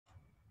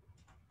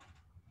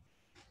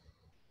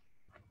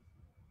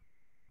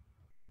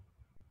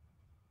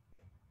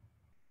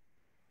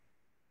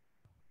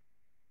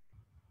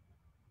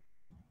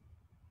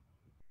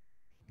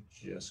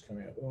Just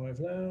coming up live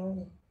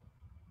now.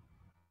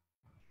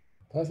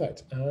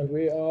 Perfect. And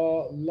we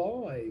are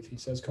live, he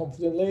says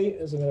confidently,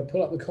 as I'm going to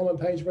pull up the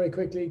comment page very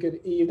quickly. Good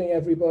evening,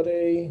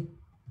 everybody.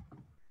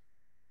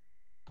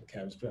 Okay,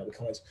 I'm just putting up the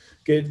comments.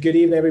 Good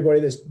evening, everybody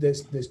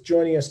that's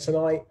joining us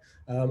tonight.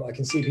 I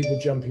can see people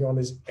jumping on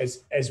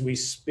as we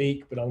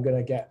speak, but I'm going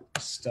to get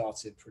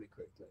started pretty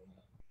quickly.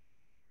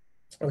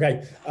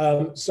 Okay,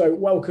 so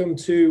welcome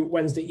to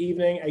Wednesday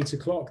evening, 8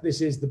 o'clock.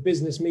 This is the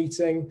business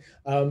meeting.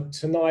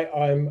 Tonight,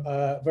 I'm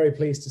very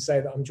pleased to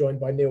say that I'm joined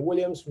by Neil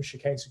Williams from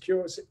Chicane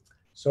Security.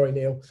 Sorry,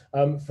 Neil,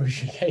 from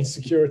Chicane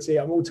Security.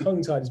 I'm all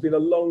tongue-tied. It's been a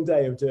long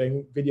day of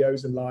doing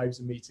videos and lives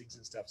and meetings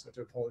and stuff, so I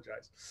do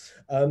apologize.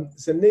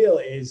 So Neil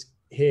is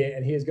here,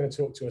 and he is going to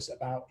talk to us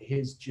about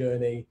his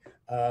journey,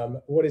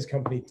 what his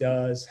company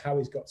does, how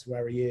he's got to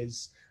where he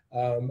is,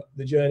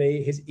 the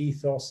journey, his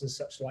ethos and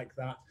such like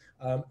that.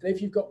 And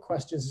if you've got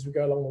questions as we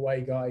go along the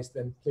way, guys,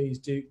 then please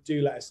do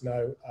let us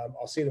know.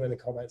 I'll see them in the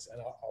comments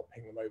and I'll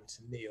ping them over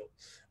to Neil.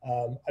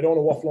 I don't want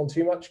to waffle on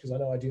too much because I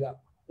know I do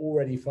that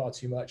already far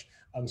too much.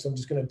 So I'm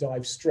just going to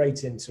dive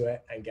straight into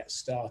it and get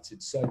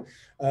started. So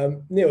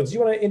Neil, do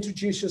you want to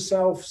introduce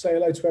yourself, say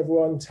hello to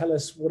everyone, tell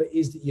us what it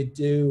is that you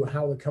do,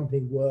 how the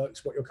company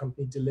works, what your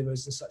company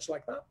delivers and such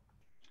like that?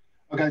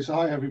 Okay, so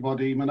hi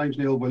everybody. My name's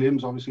Neil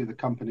Williams. Obviously the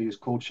company is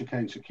called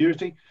Chicane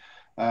Security.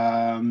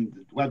 The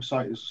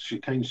website is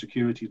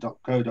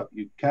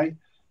chicanesecurity.co.uk.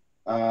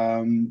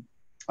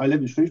 I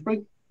live in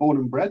Shrewsbury, born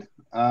and bred,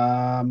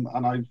 and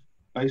I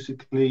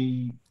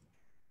basically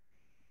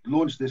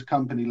launched this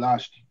company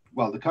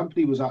the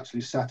company was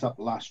actually set up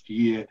last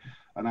year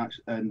and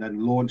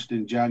then launched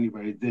in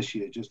January this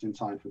year, just in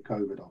time for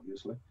COVID,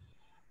 obviously.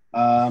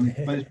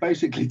 But it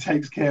basically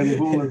takes care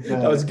of all of the...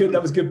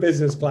 That was good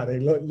business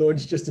planning.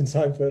 Launched just in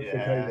time for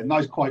COVID.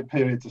 Nice quiet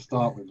period to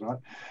start with, right?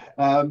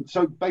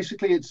 So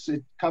basically, it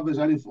covers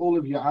all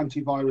of your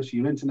antivirus,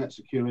 your internet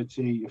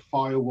security, your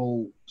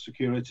firewall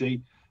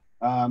security,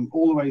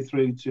 all the way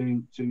through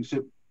to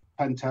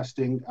pen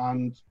testing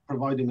and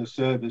providing a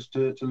service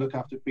to look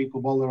after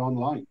people while they're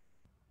online.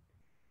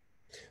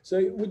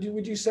 So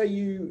would you say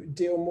you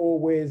deal more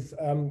with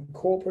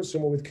corporates or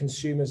more with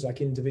consumers, like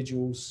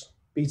individuals,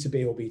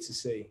 B2B or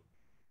B2C?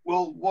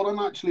 Well, what I'm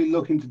actually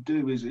looking to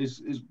do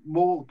is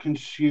more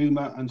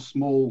consumer and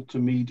small to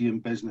medium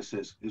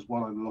businesses is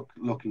what I'm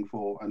looking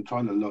for and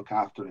trying to look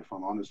after, if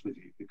I'm honest with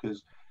you,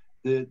 because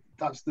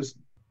that's the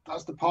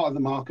part of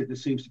the market that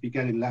seems to be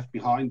getting left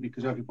behind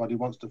because everybody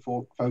wants to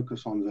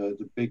focus on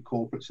the big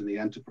corporates and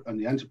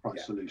the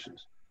enterprise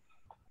solutions,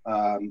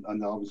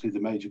 and obviously the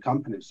major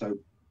companies. So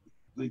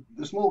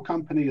the small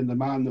company and the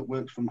man that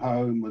works from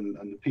home and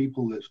the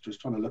people that's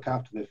just trying to look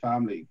after their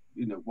family,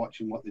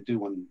 watching what they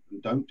do and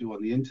don't do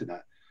on the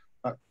internet,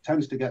 that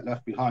tends to get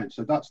left behind.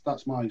 So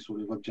that's my sort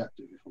of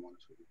objective, if I'm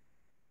honest with you.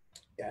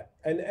 Yeah,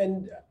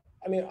 and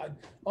I mean,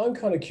 I'm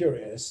kind of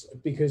curious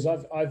because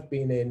I've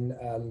been in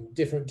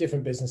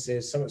different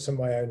businesses, some of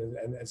my own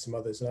and some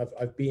others, and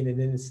I've been in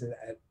an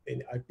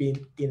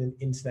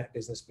internet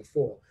business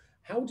before.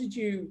 How did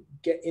you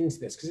get into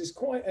this? Because it's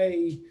quite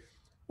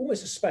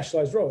almost a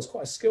specialized role. It's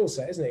quite a skill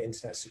set, isn't it?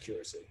 Internet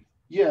security.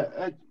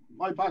 Yeah,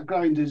 my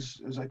background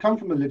is I come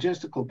from a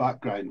logistical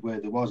background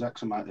where there was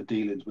X amount of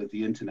dealings with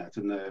the internet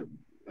and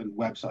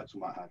websites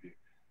and what have you.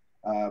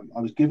 I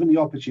was given the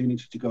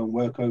opportunity to go and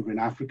work over in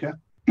Africa.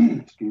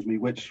 Excuse me,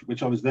 which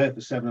I was there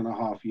for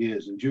 7.5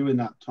 years, and during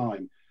that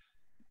time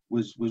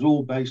was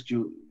all based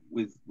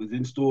with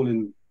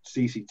installing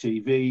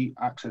CCTV,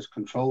 access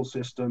control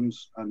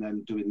systems, and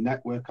then doing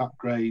network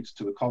upgrades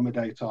to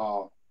accommodate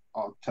our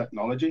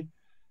technology,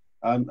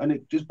 and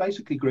it just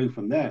basically grew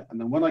from there. And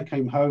then when I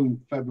came home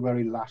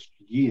February last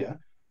year,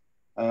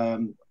 I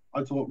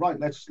thought, right,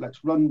 let's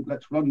run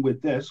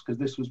with this, because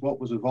this was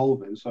what was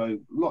evolving. So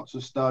lots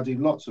of study,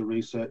 lots of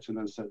research, and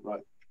then said,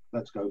 right,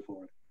 let's go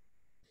for it.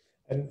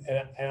 And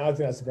I think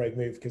that's a great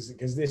move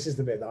because this is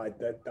the bit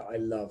that I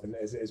love. And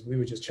as we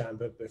were just chatting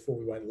before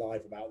we went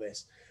live about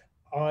this,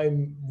 I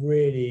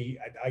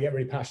get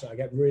really passionate. I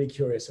get really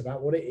curious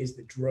about what it is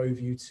that drove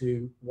you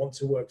to want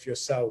to work for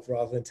yourself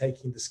rather than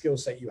taking the skill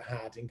set you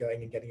had and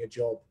going and getting a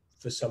job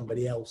for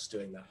somebody else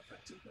doing that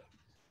effectively.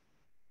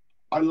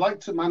 I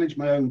like to manage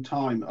my own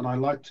time, and I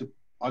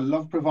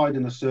love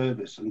providing a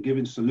service and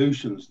giving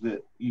solutions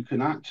that you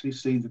can actually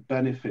see the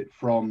benefit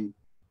from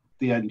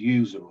the end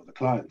user or the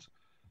client.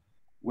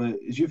 Whereas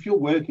if you're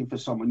working for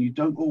someone, you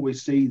don't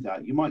always see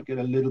that. You might get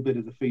a little bit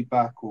of the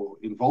feedback or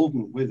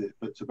involvement with it,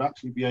 but to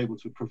actually be able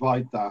to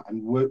provide that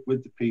and work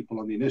with the people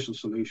on the initial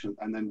solution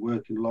and then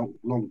working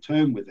long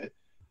term with it,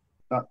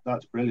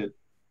 that's brilliant.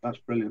 That's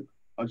brilliant.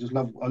 I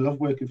love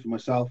working for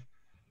myself,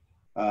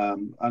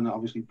 and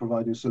obviously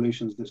providing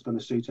solutions that's going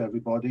to suit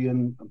everybody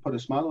and put a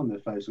smile on their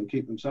face and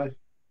keep them safe.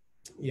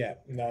 Yeah,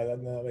 no, that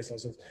makes a lot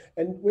of sense.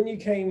 And when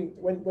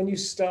you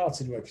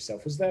started work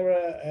yourself, was there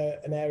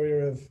an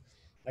area of,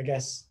 I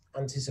guess,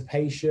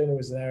 anticipation, or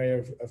was an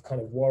area of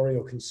kind of worry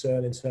or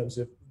concern in terms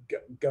of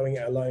going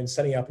it alone,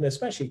 setting up, and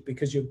especially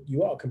because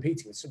you are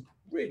competing with some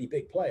really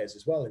big players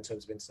as well in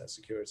terms of internet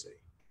security?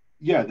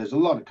 Yeah, there's a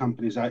lot of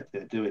companies out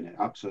there doing it.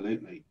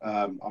 Absolutely.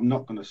 I'm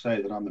not going to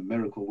say that I'm a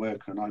miracle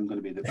worker and I'm going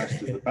to be the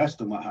best of the best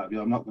and what have you.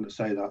 I'm not going to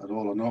say that at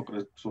all. I'm not going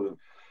to sort of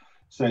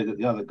say that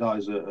the other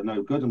guys are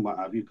no good and what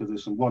have you, because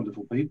there's some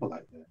wonderful people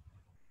out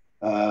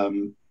there.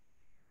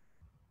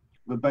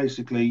 But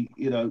basically,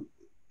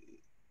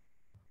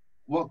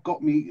 what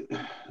got me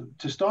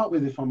to start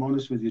with, if I'm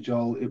honest with you,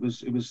 Joel,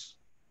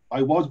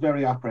 I was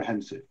very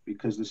apprehensive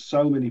because there's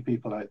so many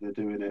people out there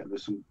doing it. And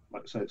there's some,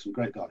 like I said, some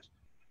great guys.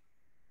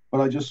 But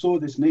I just saw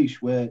this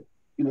niche where,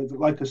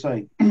 like I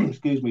say,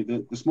 excuse me,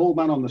 the small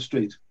man on the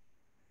street,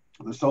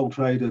 the sole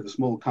trader, the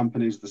small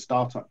companies, the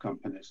startup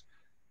companies,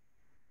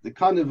 they're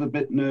kind of a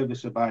bit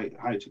nervous about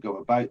how to go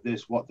about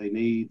this, what they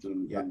need,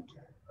 and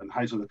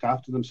how to look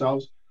after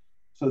themselves.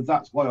 So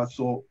that's why I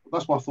thought,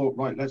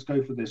 right, let's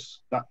go for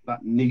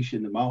that niche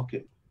in the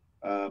market,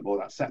 or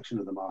that section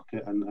of the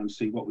market, and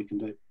see what we can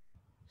do.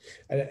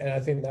 And I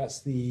think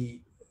that's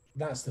the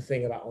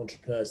thing about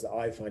entrepreneurs that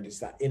I find, is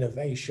that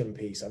innovation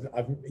piece.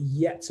 I've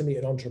yet to meet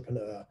an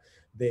entrepreneur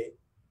that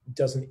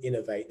doesn't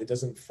innovate, that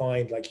doesn't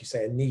find, like you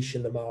say, a niche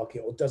in the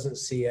market, or doesn't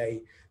see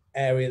a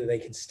area that they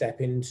can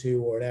step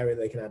into, or an area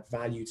that they can add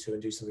value to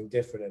and do something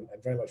different. And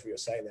very much what you're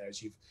saying there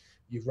is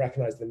you've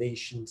recognized the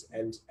niche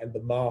and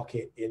the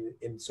market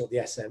in sort of the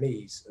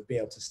SMEs of being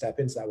able to step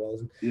into that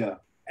world. And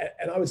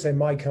I would say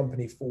my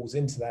company falls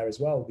into there as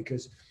well,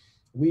 because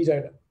we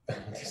don't,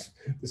 this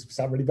will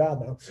sound really bad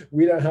now,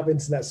 we don't have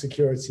internet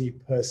security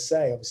per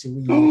se. Obviously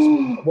we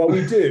use, well,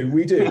 we do.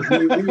 We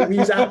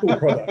use Apple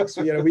products.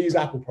 We use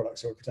Apple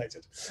products, so we're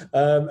protected.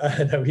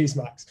 No, we use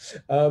Macs.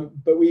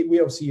 But we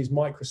obviously use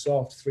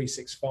Microsoft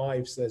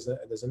 365. So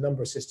there's a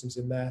number of systems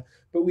in there.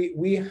 But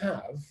we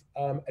have,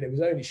 and it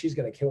was only, she's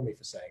going to kill me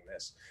for saying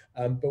this,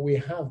 but we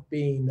have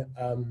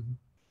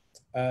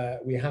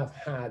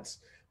had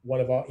one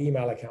of our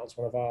email accounts,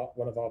 one of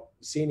our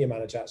senior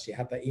managers actually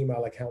had their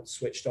email account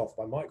switched off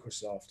by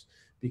Microsoft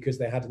because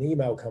they had an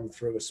email come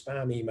through, a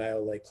spam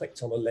email. They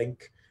clicked on a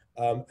link,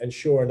 and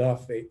sure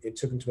enough, it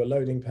took them to a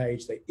loading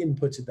page. They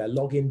inputted their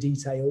login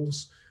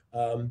details,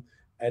 and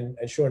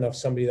sure enough,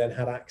 somebody then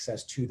had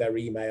access to their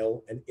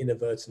email and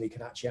inadvertently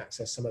can actually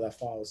access some of their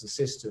files and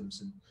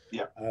systems. And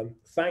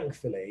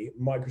thankfully,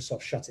 Microsoft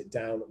shut it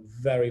down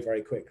very,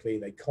 very quickly.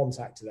 They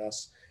contacted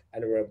us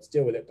and were able to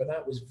deal with it. But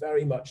that was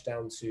very much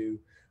down to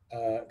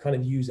kind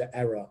of user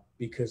error,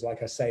 because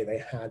like I say, they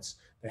had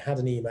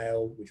an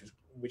email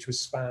which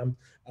was spam,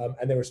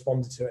 and they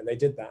responded to it, and they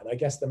did that. And I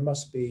guess there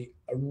must be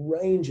a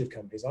range of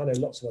companies. I know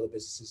lots of other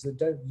businesses that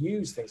don't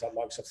use things like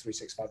Microsoft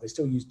 365. They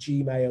still use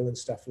Gmail and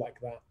stuff like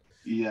that.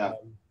 Yeah.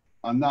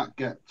 And that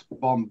gets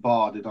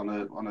bombarded on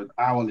an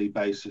hourly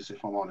basis,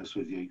 if I'm honest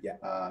with you.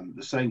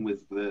 The same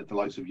with the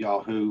likes of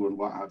Yahoo and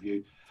what have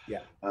you.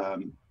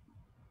 The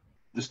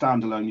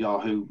standalone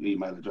Yahoo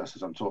email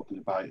addresses I'm talking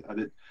about,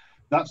 and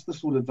that's the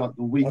sort of the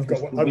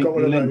weakest. I've got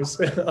one of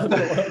those. I've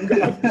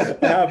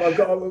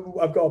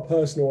got a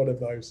personal one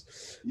of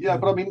those. Yeah,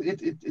 but I mean,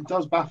 it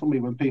does baffle me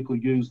when people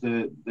use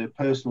their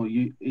personal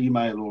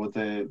email or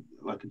their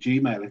like a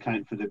Gmail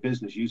account for their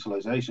business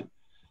utilization.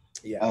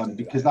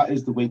 Because that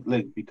is the weak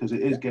link, because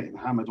it is getting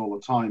hammered all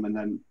the time. And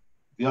then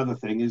the other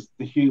thing is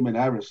the human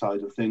error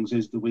side of things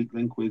is the weak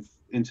link with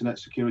internet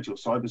security or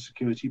cyber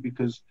security,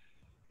 because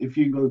if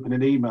you open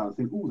an email and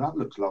think, oh, that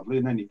looks lovely,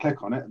 and then you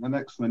click on it, and the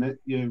next minute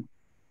you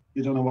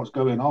don't know what's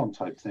going on,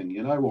 type thing,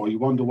 or you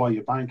wonder why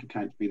your bank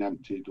account's been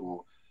emptied,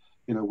 or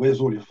where's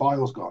all your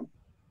files gone.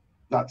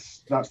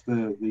 That's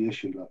the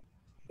issue there.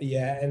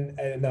 Yeah,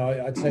 and no,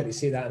 I totally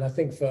see that. And I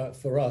think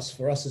for us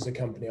as a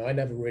company, I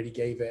never really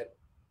gave it,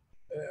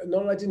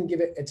 not I didn't give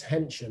it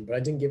attention, but I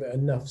didn't give it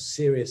enough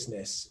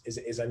seriousness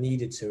as I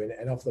needed to.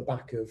 And off the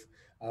back of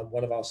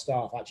one of our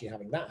staff actually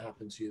having that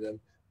happen to them,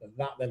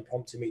 that then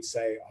prompted me to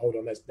say, hold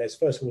on, there's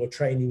first of all a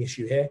training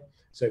issue here.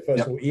 So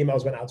first of all,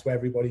 emails went out to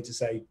everybody to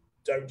say,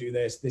 don't do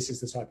this. This is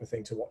the type of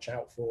thing to watch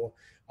out for.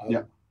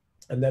 And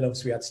then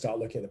obviously we had to start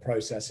looking at the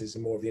processes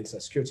and more of the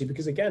internet security,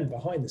 because again,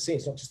 behind the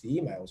scenes, not just the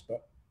emails,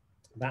 but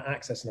that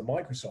access in the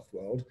Microsoft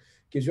world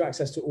gives you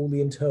access to all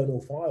the internal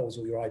files,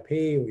 or your IP,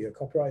 or your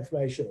copyright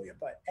information, or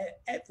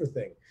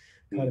everything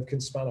kind of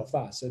can span off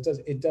that. So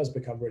it does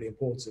become really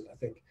important. I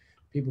think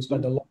people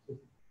spend a lot of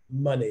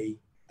money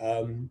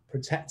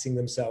protecting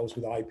themselves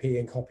with IP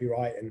and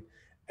copyright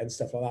and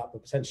stuff like that,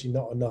 but potentially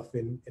not enough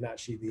in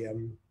actually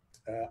the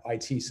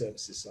IT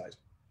services side.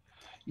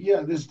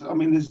 Yeah,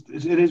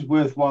 it is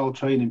worthwhile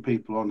training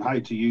people on how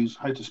to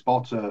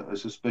spot a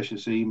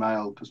suspicious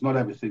email, because not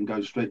everything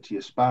goes straight to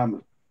your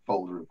spam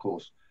folder, of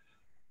course.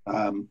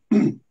 But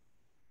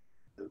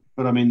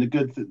I mean,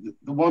 the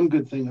one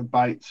good thing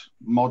about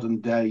modern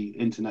day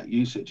internet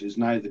usage is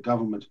now the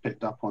government's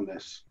picked up on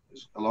this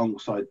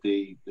alongside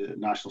the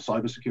National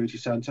Cybersecurity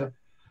Centre,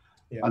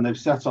 and they've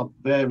set up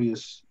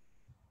various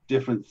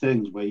different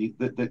things where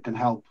that can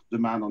help the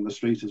man on the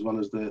street as well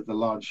as the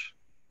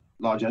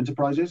large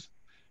enterprises.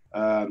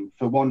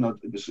 For one,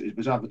 it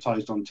was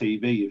advertised on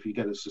TV. If you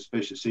get a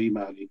suspicious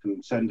email, you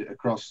can send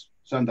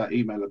that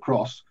email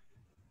across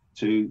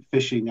to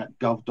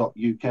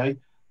phishing@gov.uk,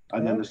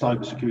 And then the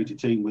cybersecurity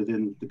team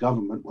within the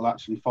government will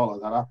actually follow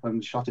that up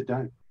and shut it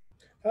down,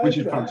 which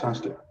is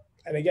fantastic.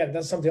 And again,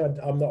 that's something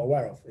I'm not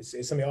aware of.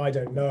 It's something I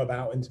don't know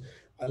about. And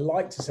I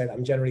like to say that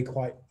I'm generally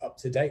quite up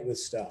to date with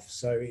stuff.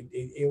 So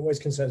it always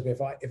concerns me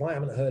if I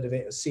haven't heard of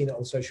it or seen it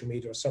on social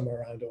media or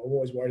somewhere around it. I'm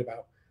always worried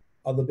about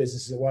other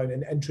businesses that won't.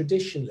 And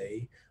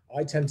traditionally,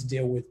 I tend to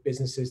deal with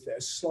businesses that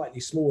are slightly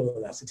smaller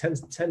than that. It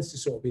tends to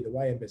sort of be the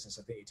way in business.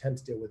 I think you tend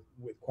to deal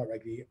with quite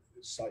regularly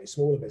slightly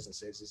smaller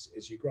businesses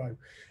as you grow.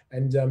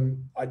 And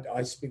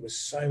I speak with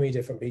so many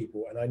different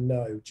people, and I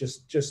know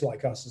just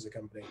like us as a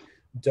company,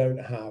 don't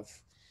have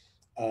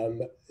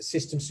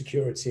system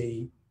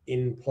security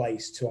in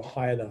place to a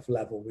high enough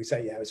level. We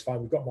say, yeah, it's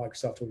fine. We've got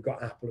Microsoft, we've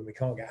got Apple, and we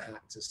can't get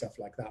hacked and stuff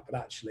like that. But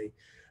actually,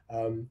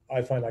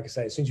 I find, like I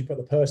say, as soon as you put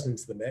the person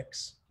into the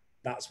mix,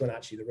 that's when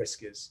actually the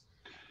risk is.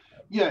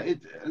 Yeah,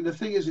 and the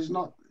thing is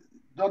not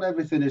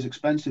everything is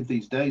expensive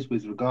these days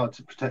with regard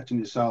to protecting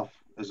yourself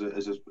as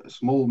a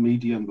small,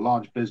 medium,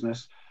 large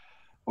business,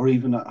 or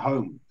even at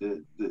home.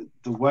 The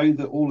way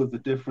that all of the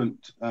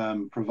different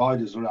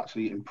providers are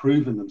actually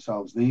improving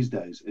themselves these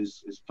days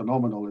is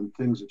phenomenal, and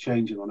things are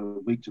changing on a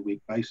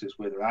week-to-week basis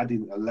where they're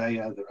adding a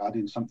layer, they're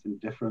adding something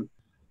different.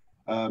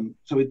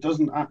 So it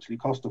doesn't actually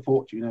cost a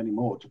fortune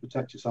anymore to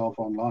protect yourself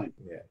online.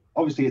 Yeah.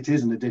 Obviously, it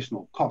is an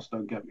additional cost,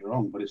 don't get me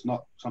wrong, but it's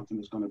not something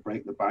that's going to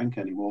break the bank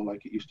anymore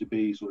like it used to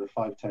be sort of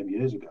 5-10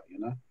 years ago, you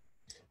know?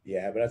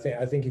 Yeah, but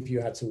I think if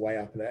you had to weigh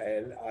up,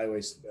 and I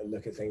always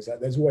look at things like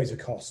there's always a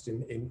cost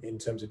in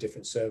terms of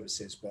different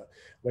services, but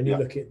when you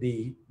look at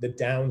the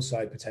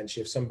downside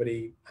potentially, if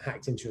somebody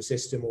hacked into your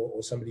system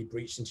or somebody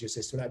breached into your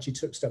system and actually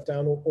took stuff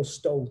down or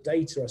stole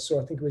data,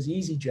 I think it was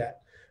EasyJet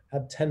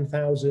had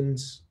 10,000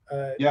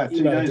 2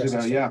 days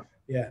ago,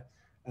 yeah.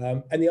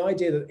 And the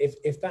idea that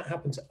if that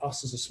happened to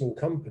us as a small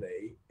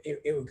company,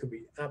 it could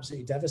be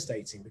absolutely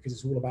devastating, because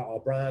it's all about our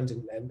brand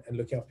and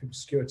looking after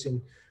people's security.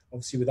 And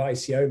obviously with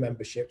ICO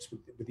memberships,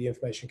 with the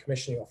Information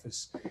Commissioning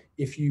Office,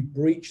 if you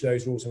breach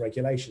those rules and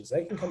regulations,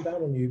 they can come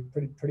down on you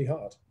pretty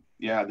hard.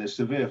 Yeah, there's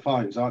severe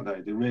fines, aren't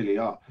they? They really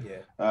are.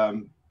 Yeah.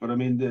 But I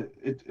mean,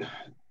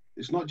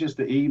 it's not just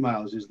the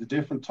emails, it's the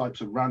different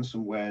types of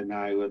ransomware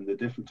now and the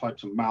different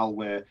types of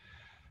malware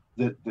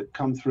that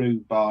come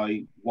through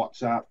by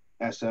WhatsApp,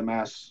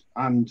 SMS,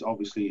 and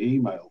obviously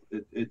email.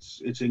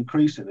 It's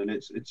increasing, and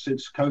it's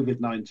since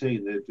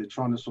COVID-19 they're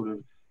trying to sort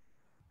of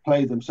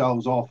play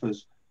themselves off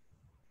as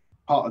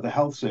part of the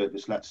health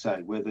service, let's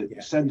say, where they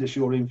send us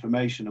your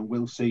information and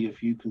we'll see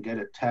if you can get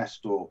a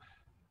test, or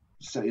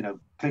say, you know,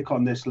 click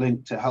on this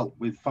link to help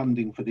with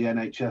funding for the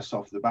NHS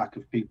off the back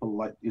of people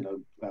like, you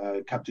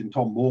know, Captain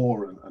Tom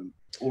Moore and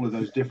all of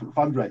those different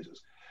fundraisers.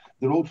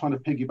 They're all trying to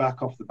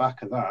piggyback off the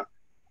back of that,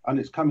 and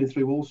it's coming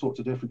through all sorts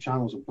of different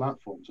channels and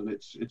platforms, and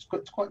it's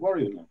quite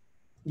worrying now.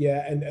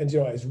 Yeah, and you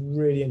know, it's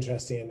really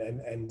interesting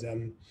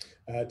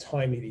and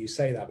timely that you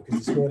say that,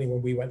 because this morning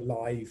when we went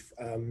live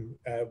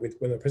with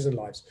Women in Prison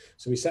Lives,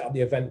 so we set up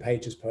the event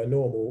page as per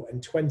normal,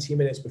 and 20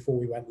 minutes before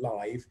we went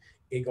live,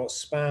 it got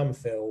spam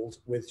filled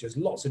with just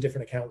lots of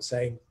different accounts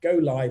saying, go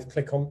live,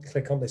 click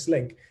on this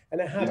link. And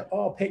it had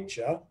our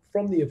picture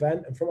from the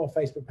event and from our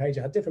Facebook page.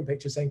 It had different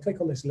pictures saying, click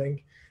on this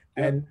link.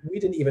 And we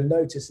didn't even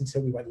notice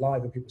until we went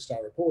live and people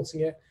started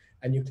reporting it.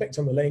 And you clicked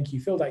on the link, you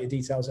filled out your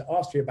details, it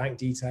asked for your bank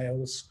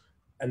details,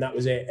 and that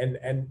was it.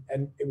 And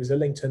it was a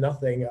link to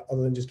nothing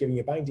other than just giving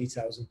your bank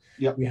details.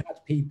 And we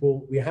had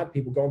people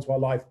go onto our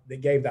live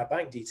that gave that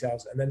bank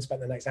details and then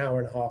spent the next hour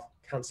and a half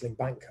cancelling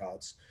bank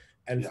cards.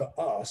 And for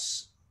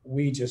us,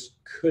 we just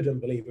couldn't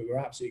believe it. We were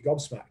absolutely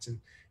gobsmacked, and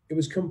it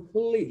was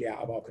completely out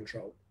of our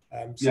control.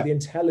 So the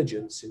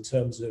intelligence in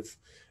terms of,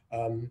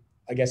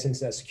 I guess,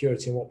 internet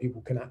security and what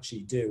people can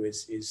actually do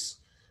is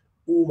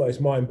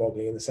almost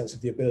mind-boggling in the sense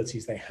of the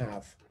abilities they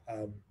have.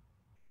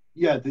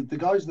 The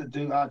guys that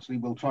do actually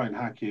will try and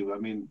hack you. I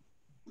mean,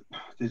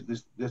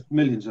 there's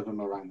millions of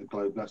them around the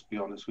globe, let's be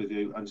honest with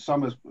you, and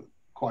some are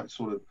quite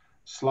sort of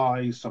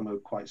sly, some are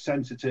quite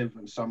sensitive,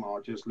 and some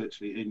are just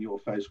literally in your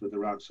face with the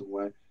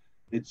ransomware.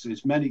 It's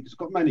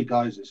got many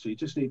guises, so you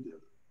just need,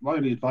 my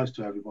only advice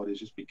to everybody is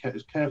just be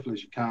as careful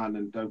as you can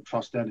and don't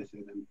trust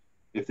anything. And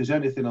if there's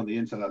anything on the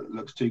internet that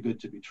looks too good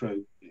to be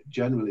true, it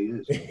generally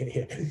is.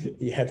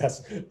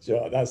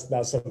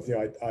 That's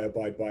something I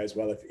abide by as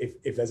well.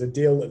 If there's a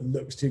deal that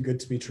looks too good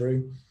to be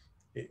true,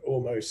 it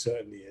almost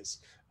certainly is.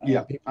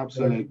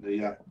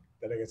 Absolutely.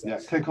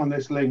 Click on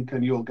this link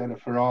and you'll get a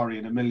Ferrari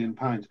and £1 million.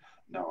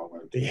 No, I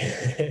won't.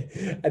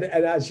 And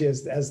actually,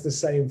 as the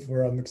same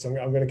for because I'm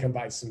going to come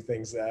back to some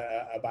things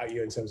about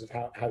you in terms of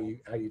how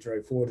you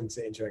drove forward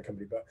into your own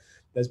company. But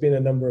there's been a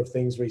number of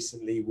things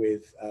recently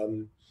with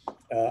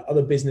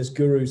other business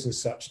gurus and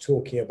such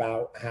talking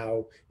about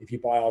how if you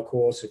buy our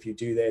course, if you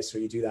do this or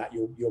you do that,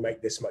 you'll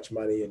make this much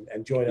money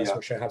and join us.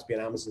 We'll show you how to be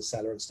an Amazon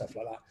seller and stuff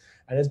like that.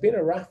 And there's been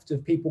a raft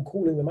of people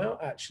calling them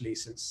out actually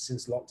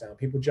since lockdown.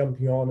 People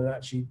jumping on and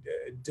actually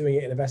doing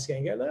it and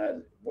investigating, going,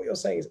 no, what you're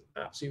saying is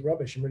absolute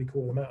rubbish, and really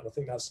calling them out. And I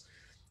think that's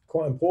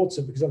quite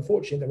important, because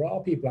unfortunately there are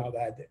people out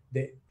there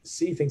that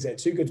see things that are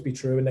too good to be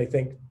true and they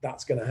think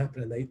that's going to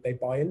happen, and they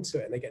buy into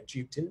it and they get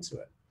duped into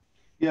it.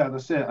 Yeah,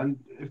 that's it. And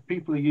if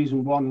people are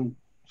using one,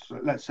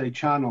 let's say,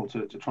 channel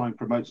to try and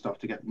promote stuff,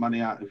 to get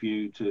money out of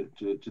you,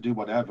 to do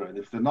whatever, and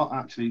if they're not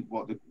actually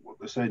what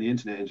they say in the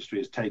internet industry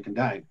is taken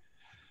down,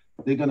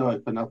 they're going to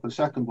open up a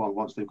second one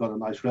once they've got a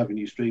nice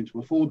revenue stream to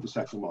afford the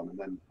second one. And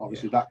then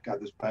obviously that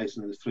gathers pace,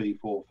 and then there's 3,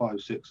 4, 5,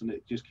 6, and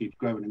it just keeps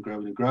growing and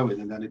growing and growing,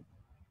 and then it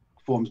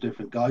forms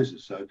different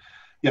guises. So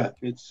yeah,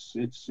 it's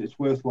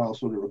worthwhile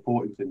sort of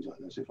reporting things like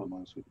this, if I'm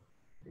honest with you.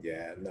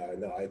 Yeah, no,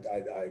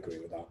 I agree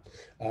with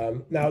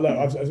that. Now,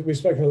 look, we've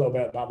spoken a little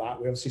bit about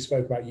that. We obviously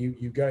spoke about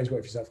you going to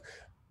work for yourself.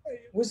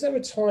 Was there a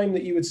time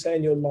that you would say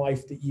in your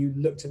life that you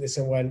looked at this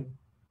and went,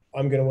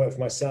 I'm going to work for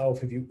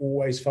myself? Have you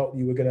always felt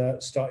you were going to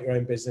start your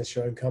own business,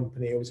 your own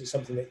company, or was it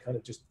something that kind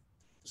of just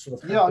sort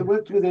of happened? Yeah, I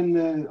worked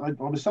within I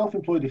was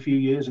self-employed a few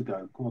years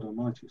ago. God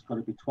almighty, it's got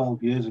to be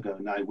 12 years ago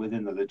now,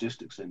 within the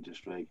logistics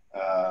industry.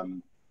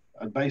 And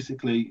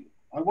basically,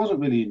 I wasn't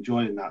really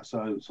enjoying that,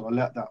 so I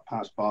let that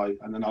pass by.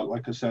 And then,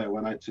 like I say, I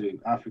went out to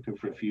Africa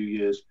for a few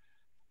years.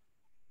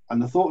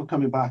 And the thought of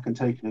coming back and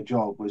taking a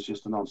job was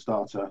just a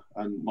non-starter.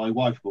 And my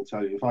wife will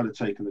tell you, if I'd have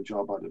taken the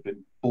job, I'd have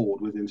been bored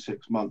within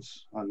 6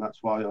 months. And that's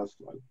why I was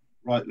like,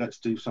 right, let's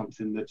do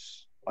something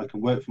that's I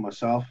can work for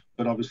myself,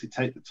 but obviously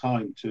take the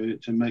time to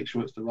make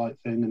sure it's the right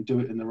thing and do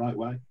it in the right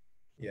way.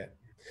 Yeah.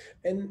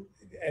 And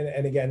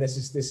again, this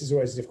is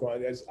always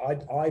difficult.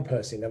 I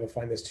personally never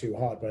find this too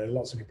hard, but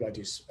lots of people I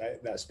do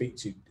that I speak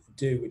to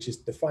do, which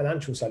is the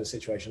financial side of the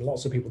situation.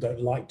 Lots of people don't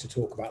like to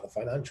talk about the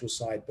financial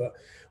side, but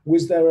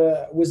was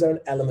there an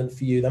element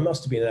for you? There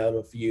must have been an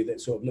element for you that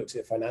sort of looked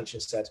at it financially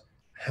and said,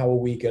 how are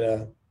we going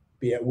to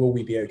be? Will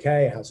we be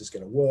okay? How's this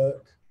going to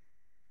work?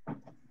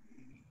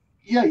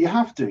 Yeah, you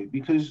have to,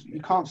 because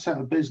you can't set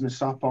a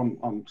business up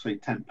on say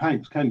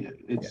 £10, can you?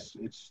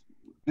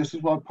 This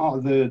is what part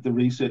of the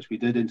research we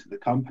did into the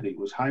company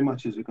was, how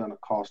much is it going to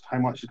cost? How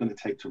much is it going to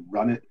take to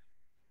run it?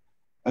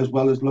 As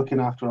well as looking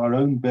after our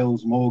own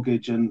bills,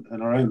 mortgage, and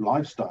our own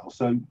lifestyle.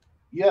 So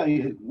yeah,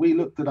 we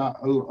looked at that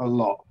a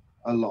lot.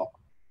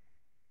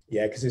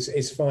 Yeah, because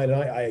it's fine.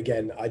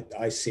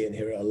 I see it and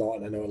hear it a lot,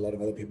 and I know a lot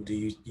of other people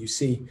do. You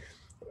see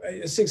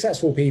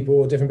successful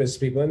people, different business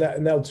people,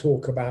 and they'll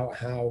talk about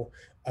how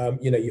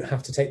you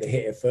have to take the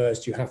hit at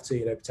first. You have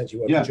to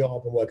potentially work a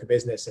job and work a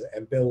business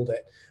and build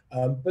it.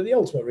 But the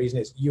ultimate reason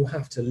is you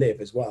have to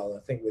live as well. I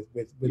think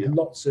with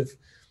lots of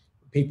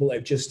people that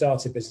have just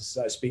started businesses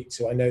I speak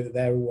to, I know that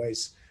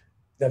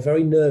they're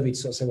very nervy to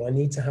sort of say, well, I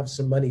need to have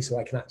some money so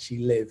I can actually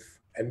live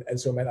and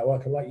sort of make that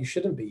work. I'm like, you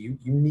shouldn't be.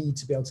 You need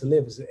to be able to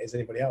live as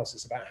anybody else.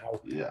 It's about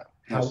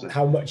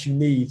how much you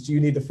need. Do you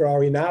need the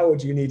Ferrari now, or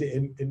do you need it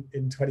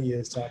in 20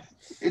 years time?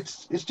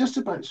 It's just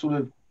about sort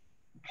of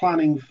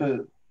planning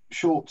for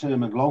short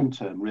term and long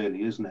term,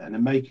 really, isn't it? And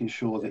then making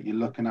sure that you're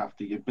looking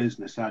after your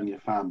business and your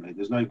family.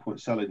 There's no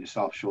point selling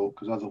yourself short,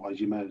 because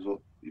otherwise you may as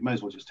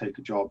well just take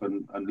a job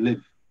and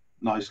live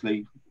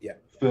nicely,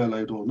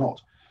 furloughed or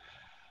not.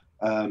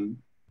 But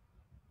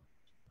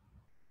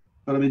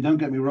I mean, don't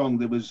get me wrong,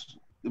 there was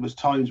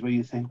times where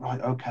you think, right,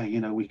 okay,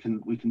 we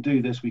can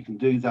do this, we can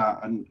do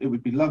that, and it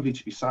would be lovely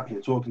to be sat here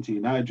talking to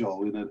you now,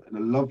 Joel, in a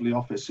lovely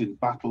office in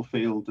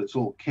Battlefield that's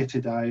all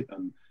kitted out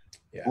and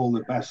all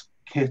the best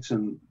kit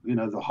and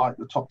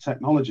the top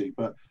technology.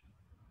 But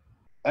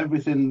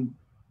everything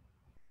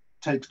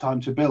takes time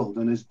to build,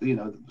 and is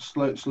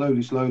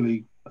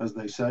slowly, as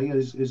they say,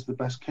 is the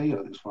best key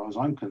as far as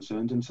I'm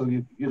concerned, until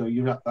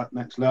you're at that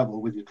next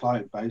level with your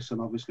client base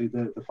and obviously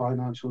the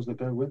financials that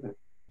go with it.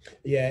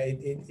 Yeah,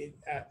 it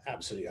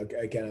absolutely.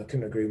 Again, I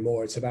couldn't agree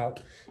more. It's about,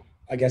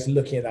 I guess,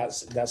 looking at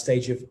that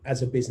stage of,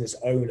 as a business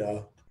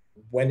owner,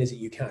 when is it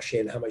you cash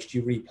in? How much do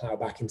you replow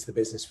back into the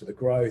business for the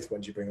growth?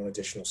 When do you bring on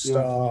additional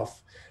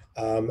staff?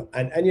 And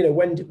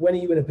when are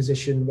you in a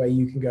position where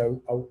you can go,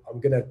 oh,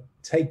 I'm going to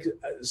take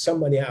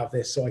some money out of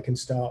this so I can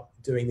start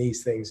doing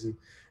these things? And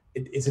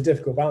it's a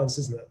difficult balance,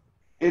 isn't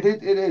it?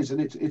 It is, and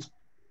it's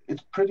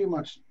pretty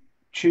much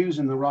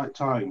choosing the right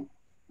time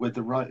with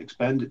the right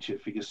expenditure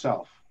for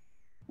yourself,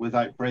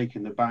 without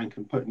breaking the bank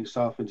and putting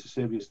yourself into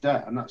serious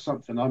debt. And that's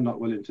something I'm not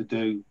willing to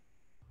do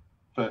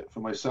for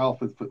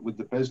myself with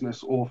the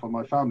business, or for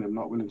my family. I'm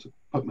not willing to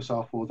put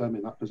myself or them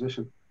in that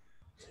position.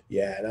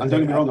 Yeah. And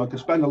don't get me wrong, I could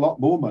spend a lot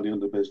more money on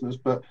the business,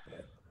 but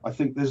I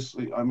think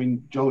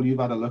Joel, you've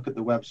had a look at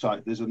the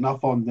website. There's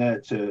enough on there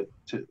to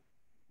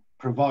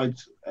provide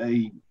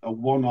a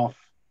one-off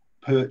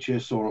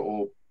purchase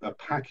or a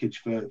package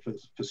for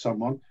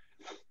someone.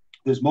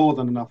 There's more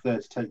than enough there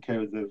to take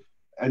care of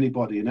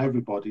anybody and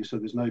everybody, so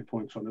there's no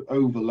point trying to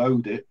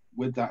overload it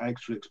with that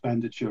extra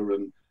expenditure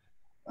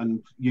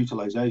and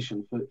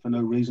utilization for no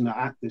reason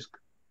at this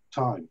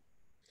time.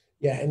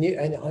 Yeah,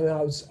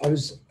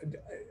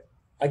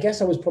 I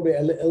guess I was probably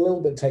a little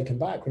bit taken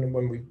back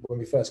when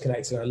we first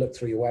connected, and I looked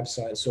through your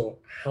website and saw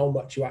how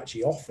much you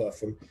actually offer,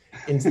 from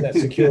internet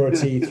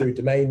security through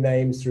domain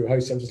names, through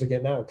hosting. I'm just looking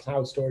at now,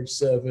 cloud storage,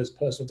 servers,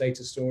 personal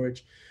data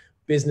storage,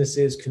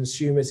 businesses,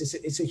 consumers.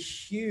 It's a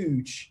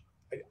huge,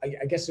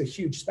 I guess, a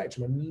huge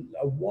spectrum and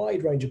a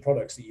wide range of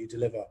products that you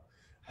deliver.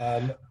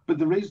 But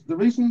the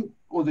reason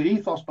or the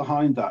ethos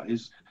behind that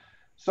is,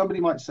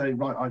 somebody might say,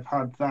 right, I've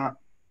had that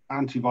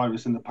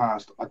antivirus in the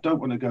past. I don't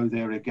want to go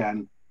there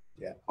again.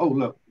 Yeah. Oh,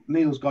 look,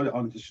 Neil's got it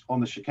on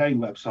the Chicane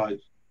website.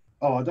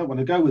 Oh, I don't want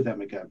to go with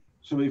them again.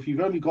 So if you've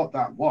only got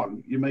that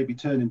one, you may be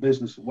turning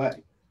business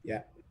away.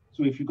 Yeah.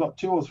 So if you've got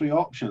 2 or 3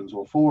 options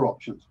or 4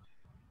 options,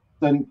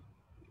 then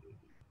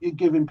you're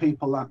giving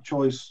people that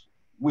choice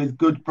with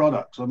good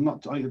products.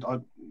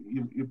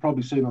 You've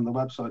probably seen on the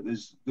website,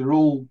 they're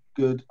all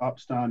good,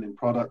 upstanding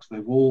products.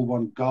 They've all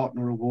won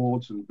Gartner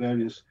awards and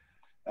various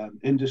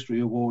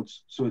industry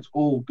awards. So it's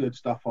all good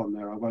stuff on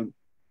there. I won't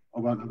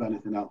have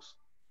anything else.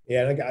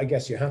 Yeah, and I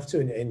guess you have to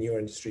in your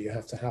industry. You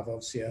have to have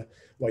obviously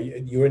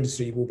your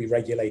industry will be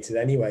regulated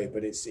anyway,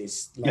 but it's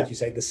like you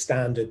say, the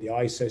standard, the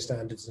ISO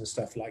standards and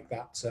stuff like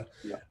that. So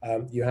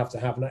you have to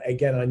have. And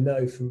again, I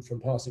know from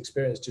past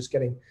experience, just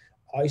getting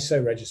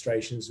ISO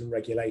registrations and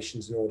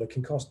regulations in order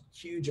can cost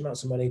huge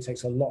amounts of money. It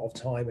takes a lot of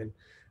time,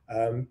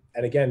 and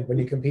again, when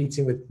you're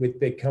competing with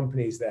big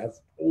companies that have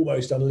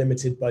almost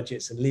unlimited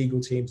budgets and legal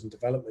teams and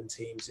development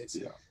teams,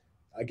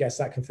 I guess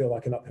that can feel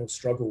like an uphill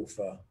struggle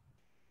for.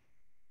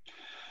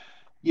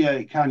 Yeah,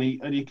 it can,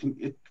 and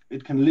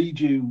it can lead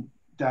you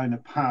down a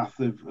path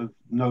of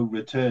no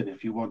return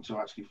if you want to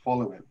actually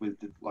follow it with,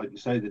 like you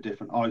say, the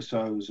different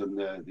ISOs and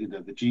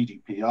the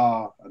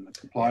GDPR and the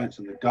compliance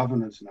and the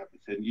governance and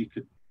everything.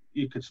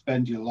 You could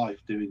spend your life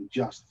doing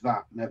just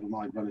that. Never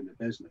mind running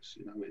a business.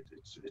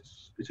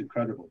 It's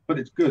incredible, but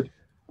it's good.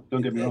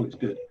 Don't get me wrong, it's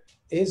good.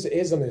 Is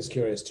something that's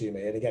curious to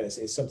me, and again,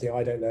 it's something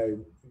I don't know.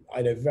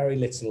 I know very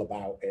little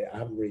about it. I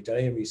haven't really done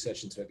any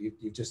research into it.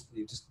 You've just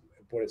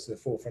brought it to the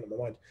forefront of my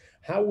mind.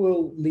 How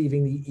will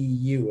leaving the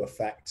EU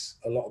affect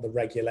a lot of the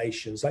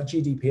regulations, like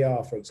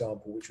GDPR, for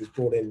example, which was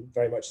brought in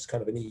very much as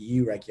kind of an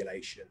EU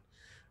regulation?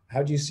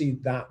 How do you see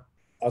that,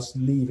 us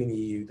leaving the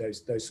EU,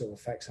 those sort of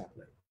effects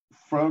happening?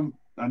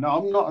 And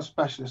I'm not a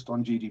specialist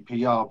on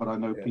GDPR, but I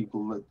know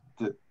people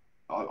that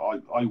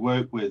I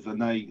work with,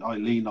 and I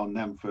lean on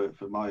them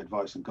for my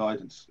advice and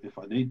guidance if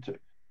I need to.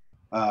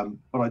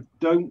 But I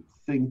don't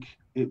think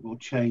it will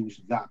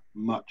change that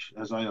much,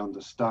 as I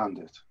understand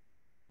it.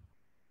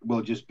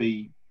 Will just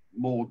be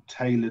more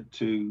tailored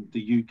to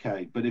the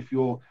UK. But if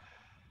you're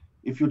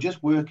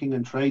just working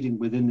and trading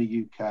within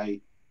the UK,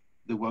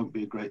 there won't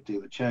be a great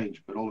deal of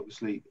change. But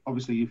obviously,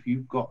 if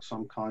you've got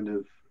some kind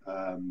of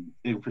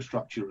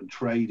infrastructure and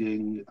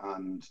trading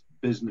and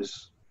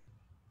business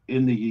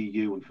in the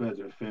EU and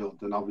further afield,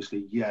 then obviously,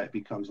 it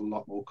becomes a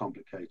lot more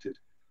complicated.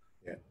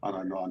 Yeah. And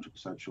I'm not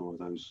 100% sure of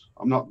those.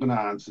 I'm not going to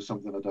answer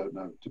something I don't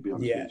know, to be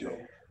honest with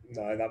you.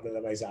 No, that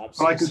makes absolute sense.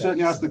 But I can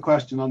certainly ask the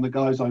question on the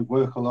guys I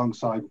work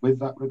alongside with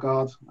that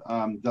regard.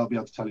 They'll be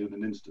able to tell you in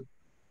an instant.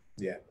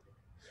 Yeah.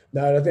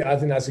 No, I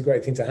think that's a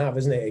great thing to have,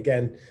 isn't it?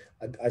 Again,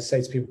 I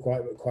say to people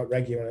quite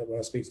regularly when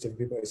I speak to different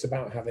people, it's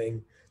about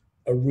having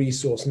a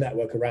resource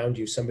network around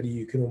you, somebody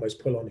you can almost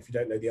pull on if you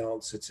don't know the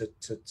answer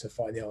to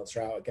find the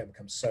answer out. Again,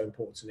 becomes so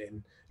important.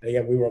 And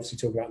again, we were obviously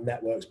talking about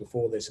networks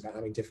before this, about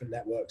having different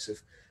networks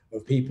of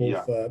people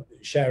for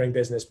sharing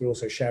business, but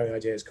also sharing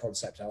ideas,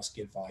 concepts,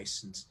 asking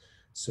advice and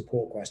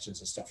support questions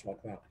and stuff like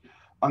that.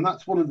 And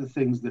that's one of the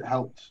things that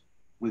helped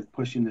with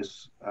pushing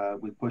this,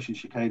 with pushing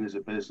Chicane as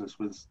a business,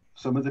 with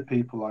some of the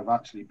people I've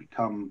actually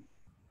become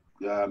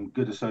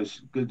good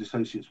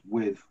associates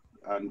with,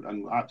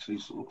 and actually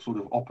sort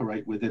of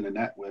operate within a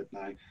network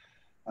now,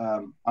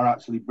 are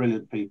actually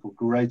brilliant people,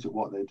 great at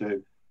what they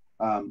do.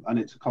 And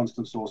it's a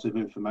constant source of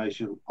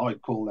information. I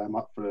call them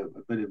up for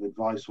a bit of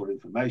advice or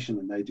information,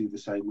 and they do the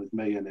same with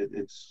me. And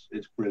it's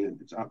brilliant.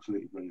 It's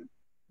absolutely brilliant.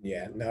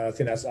 Yeah, no, I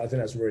think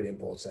that's really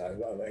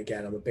important.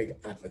 Again, I'm a big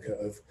advocate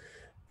of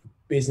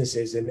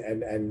businesses and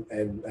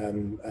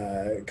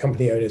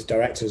company owners,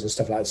 directors, and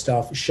stuff like that,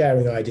 staff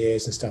sharing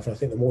ideas and stuff. And I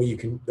think the more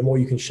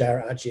you can share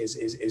it actually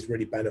is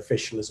really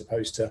beneficial, as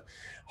opposed to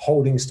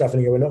holding stuff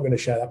and you go, we're not going to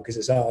share that because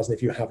it's ours, and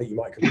if you have it, you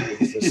might compete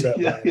with a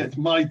certain way. It's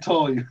my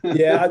toy.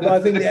 Yeah,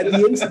 I think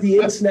the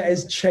internet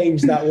has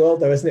changed that world,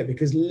 though, isn't it?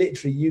 Because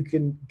literally you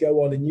can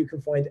go on and you can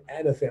find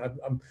anything.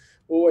 I'm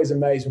always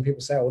amazed when people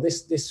say, "Oh,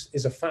 this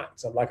is a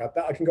fact." I'm like, I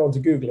bet I can go onto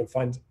Google and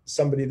find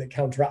somebody that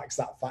counteracts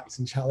that fact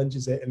and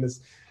challenges it. And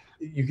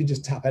you can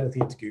just tap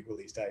anything into Google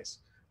these days.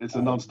 It's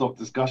a non-stop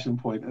discussion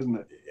point, isn't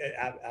it?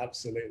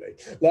 Absolutely.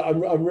 Look,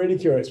 I'm really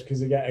curious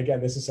because again,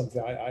 this is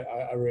something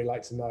I really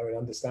like to know and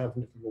understand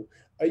from people.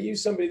 Are you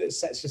somebody that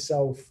sets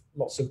yourself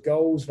lots of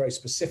goals, very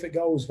specific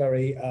goals,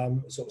 very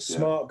sort of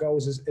smart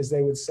goals, as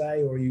they would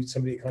say, or are you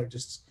somebody that kind of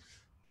just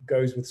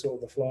goes with sort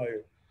of the flow?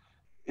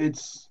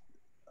 It's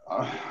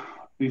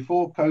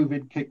before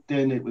COVID kicked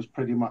in, it was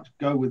pretty much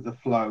go with the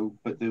flow,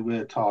 but there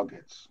were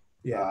targets.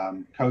 Yeah.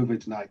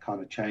 COVID's now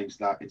kind of changed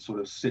that. It's sort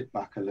of sit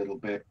back a little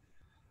bit,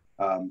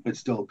 but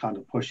still kind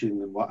of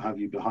pushing and what have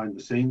you behind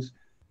the scenes.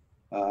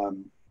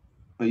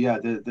 But yeah,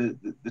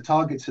 the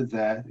targets are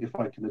there. If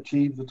I can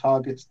achieve the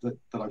targets that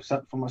I've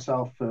set for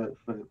myself for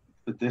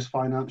this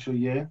financial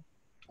year,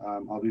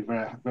 I'll be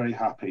very, very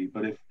happy.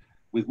 But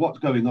with what's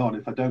going on,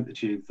 if I don't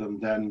achieve them,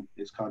 then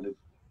it's kind of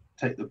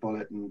take the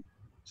bullet and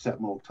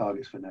set more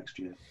targets for next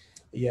year.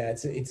 Yeah,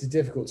 it's a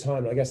difficult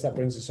time. I guess that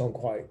brings us on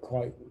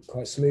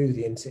quite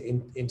smoothly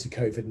into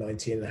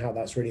COVID-19 and how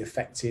that's really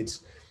affected,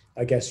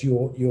 I guess,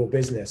 your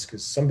business,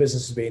 because some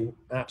businesses have been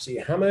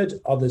absolutely hammered,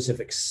 others have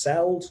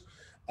excelled,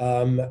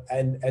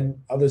 and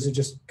others have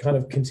just kind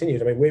of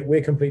continued. I mean,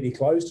 we're completely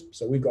closed,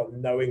 so we've got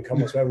no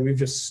income whatsoever. We've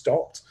just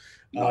stopped.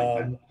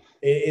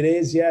 It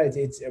is, yeah.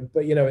 It's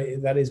but you know,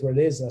 that is what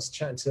it is. And I was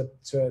chatting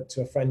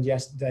to a friend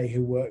yesterday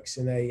who works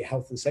in a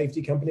health and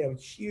safety company, a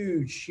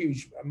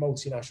huge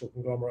multinational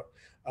conglomerate,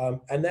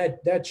 and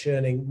they're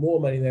churning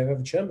more money than they've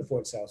ever churned before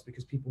in sales,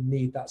 because people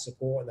need that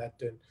support, and they're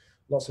doing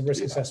lots of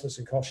risk assessments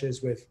and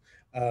COSHs with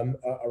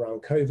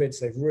around COVID.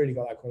 So they've really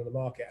got that corner of the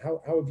market.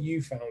 How have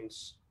you found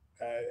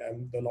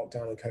the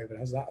lockdown and COVID?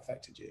 Has that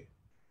affected you?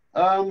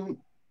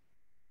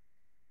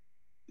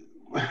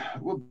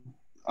 Well,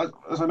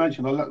 as I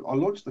mentioned, I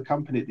launched the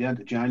company at the end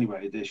of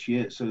January this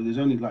year, so there's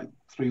only like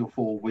 3 or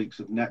 4 weeks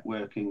of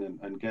networking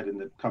and getting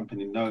the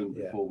company known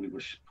before we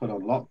were put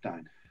on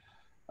lockdown.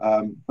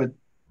 But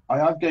I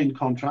have gained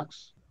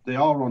contracts.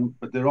 They're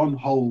on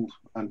hold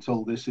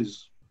until this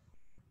is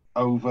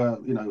over.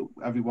 You know,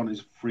 everyone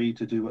is free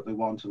to do what they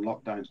want and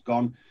lockdown's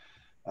gone.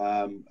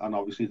 And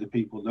obviously the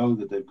people know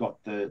that they've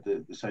got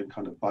the same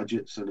kind of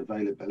budgets and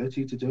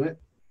availability to do it.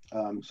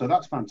 So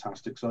that's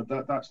fantastic. So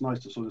that's nice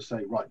to sort of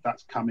say, right,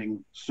 that's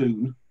coming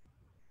soon.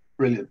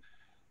 Brilliant.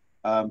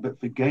 But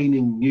for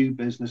gaining new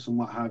business and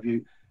what have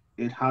you,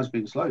 it has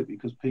been slow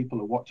because people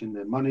are watching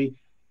their money.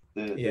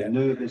 They're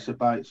nervous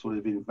about sort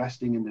of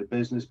investing in their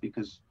business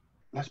because,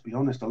 let's be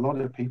honest, a lot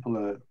of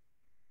people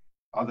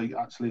are they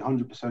actually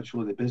 100%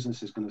 sure their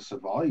business is going to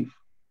survive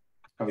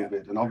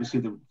COVID? And obviously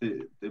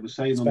they were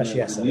saying on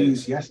the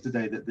news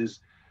yesterday that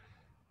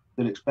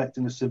they're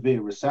expecting a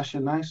severe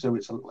recession now, so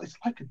it's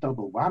like a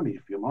double whammy,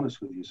 if I'm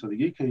honest with you. So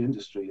the UK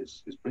industry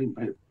is being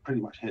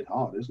pretty much hit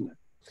hard, isn't it?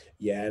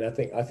 Yeah, and I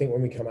think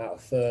when we come out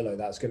of furlough,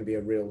 that's going to be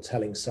a real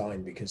telling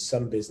sign, because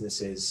some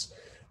businesses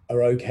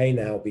are okay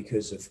now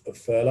because of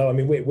furlough. I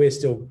mean, we're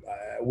still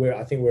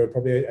I think we're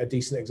probably a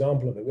decent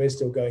example of it. We're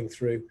still going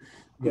through,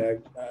 you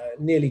know,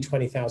 nearly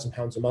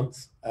 £20,000 a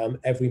month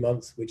every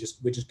month. We're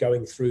just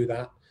going through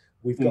that.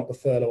 We've got the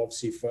furlough,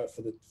 obviously, for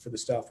the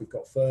staff we've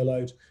got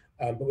furloughed.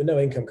 But with no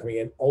income coming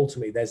in,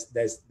 ultimately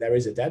there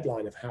is a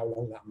deadline of how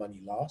long that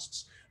money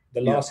lasts.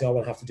 The last thing I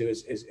want to have to do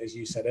is, as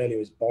you said earlier,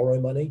 is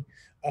borrow money.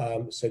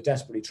 So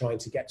desperately trying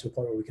to get to a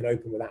point where we can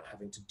open without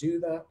having to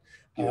do that.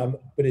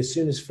 But as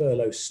soon as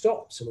furlough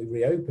stops and we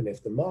reopen,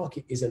 if the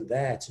market isn't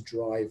there to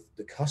drive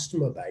the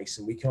customer base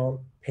and we can't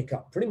pick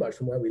up pretty much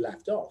from where we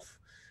left off,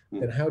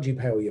 then how do you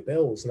pay all your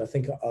bills? And I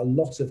think a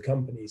lot of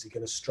companies are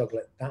going to struggle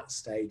at that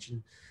stage,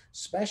 and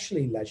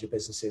especially leisure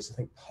businesses. I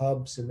think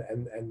pubs and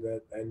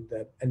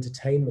the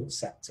entertainment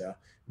sector,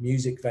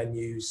 music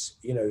venues,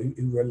 you know,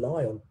 who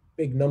rely on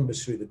big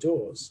numbers through the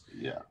doors.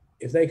 Yeah.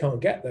 If they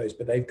can't get those,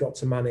 but they've got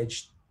to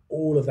manage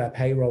all of their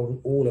payroll and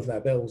all of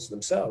their bills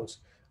themselves,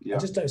 I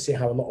just don't see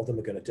how a lot of them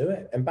are going to do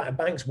it. And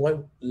banks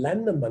won't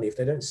lend them money if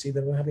they don't see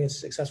them having a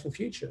successful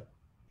future.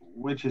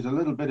 Which is a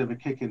little bit of a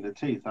kick in the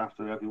teeth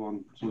after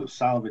everyone sort of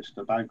salvaged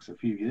the banks a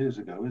few years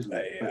ago, isn't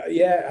it?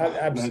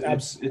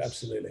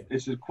 Absolutely.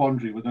 It's a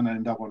quandary. We're going to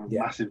end up on a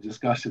massive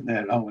discussion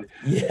there, aren't we?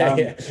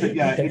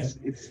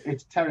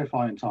 It's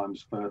terrifying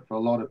times for a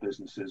lot of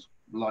businesses,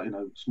 like, you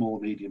know, small,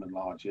 medium, and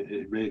large.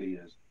 It really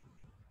is.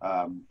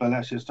 But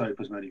let's just hope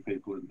as many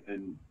people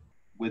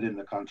within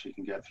the country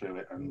can get through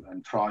it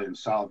and try and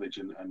salvage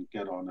and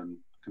get on and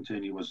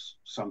continue as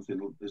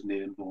something as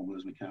near normal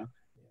as we can.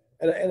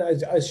 And I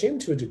assume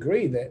to a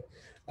degree that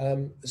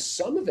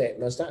some of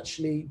it must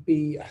actually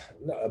be,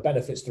 a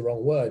benefit's the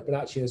wrong word, but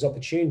actually there's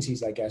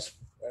opportunities, I guess,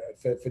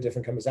 for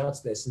different companies out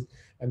of this.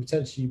 And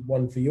potentially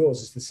one for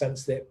yours is the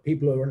sense that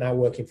people are now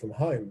working from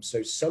home.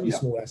 So some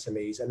small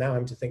SMEs are now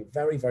having to think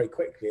very, very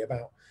quickly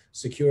about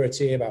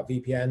security, about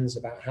VPNs,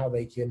 about how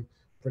they can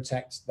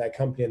protect their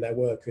company and their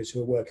workers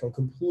who are working on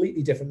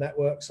completely different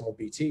networks, some on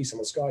BT, some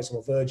on Sky, some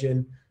on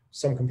Virgin,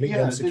 some completely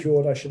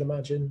unsecured, I should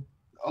imagine.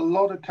 A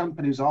lot of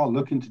companies are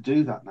looking to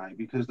do that now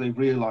because they've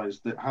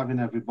realized that having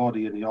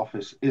everybody in the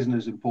office isn't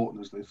as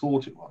important as they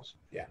thought it was.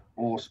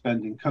 Or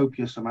spending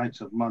copious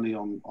amounts of money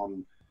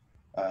on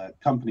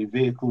company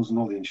vehicles and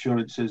all the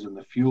insurances and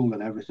the fuel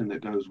and everything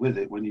that goes with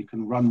it, when you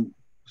can run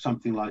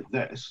something like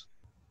this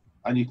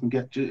and you can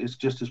get it's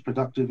just as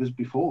productive as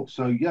before.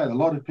 So a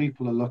lot of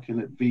people are looking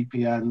at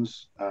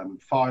VPNs,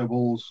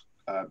 firewalls,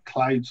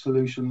 cloud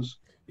solutions.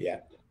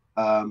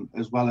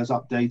 As well as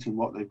updating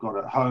what they've got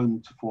at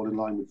home to fall in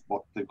line with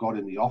what they've got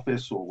in the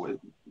office or with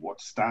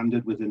what's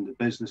standard within the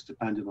business,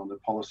 depending on the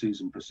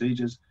policies and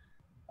procedures.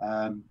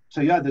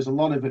 There's a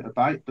lot of it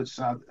about, but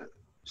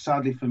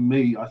sadly for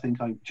me, I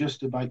think I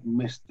just about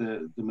missed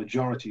the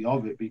majority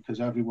of it because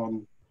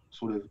everyone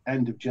sort of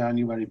end of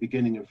January,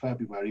 beginning of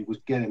February was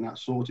getting that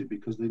sorted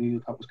because they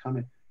knew that was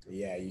coming.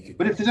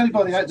 But if there's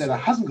anybody out there that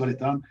hasn't got it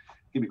done,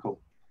 give me a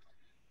call.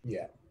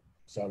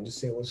 So I'm just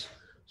seeing what's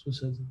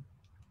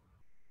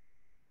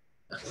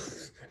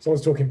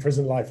Someone's talking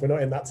prison life. We're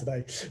not in that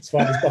today. It's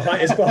fine.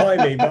 It's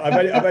behind me. But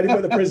I've only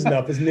put the prison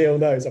up, as Neil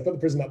knows. I put the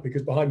prison up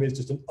because behind me is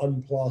just an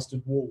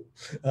unplastered wall.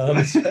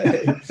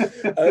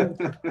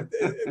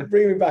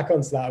 Bringing me back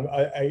onto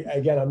that,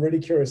 again, I'm really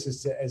curious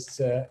as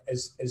to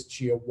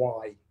your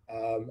why,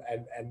 and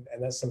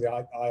that's something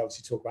I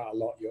obviously talk about a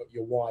lot.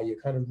 Your why, your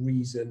kind of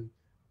reason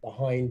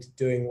behind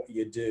doing what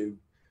you do.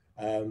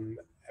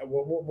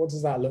 What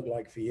does that look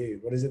like for you?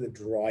 What is it that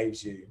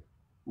drives you?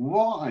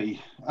 Why?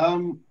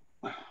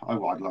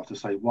 I'd love to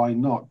say why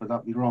not, but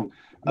that'd be wrong.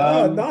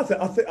 No, I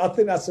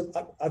think that's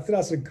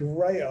a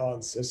great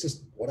answer. It's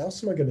just, what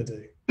else am I going to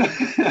do? No,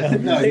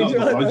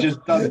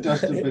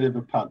 that's a bit of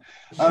a pun.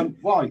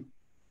 Why?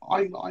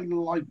 I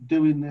like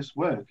doing this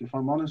work. If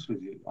I'm honest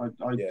with you, I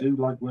do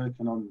like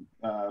working on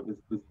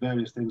with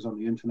various things on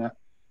the internet.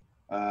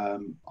 I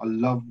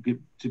love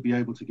to be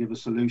able to give a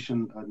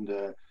solution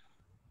and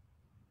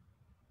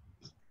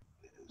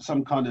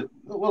some kind of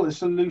a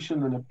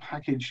solution and a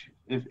package,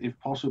 if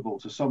possible,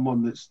 to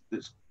someone that's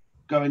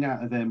going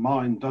out of their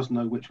mind, doesn't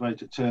know which way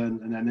to turn,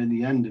 and then in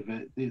the end of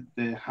it,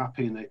 they're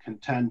happy and they're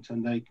content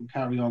and they can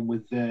carry on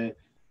with their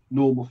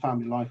normal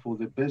family life or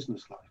their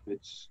business life.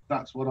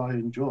 That's what I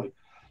enjoy.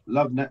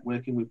 Love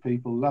networking with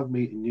people, love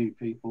meeting new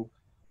people,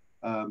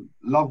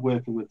 love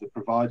working with the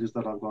providers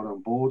that I've got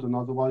on board, and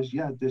otherwise,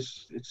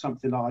 it's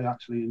something that I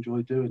actually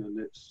enjoy doing, and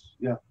it's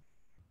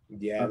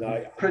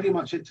pretty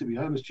much it, to be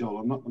honest, Joel.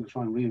 I'm not going to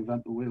try and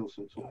reinvent the wheel.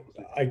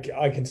 I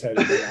can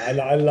totally do that.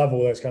 I love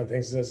all those kind of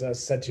things. As I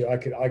said to you, I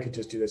could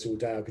just do this all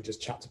day. I could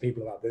just chat to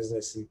people about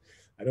business and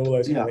all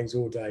those kind of things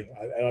all day.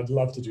 And I'd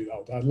love to do that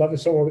all day. I'd love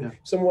if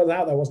someone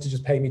out there wants to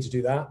just pay me to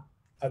do that.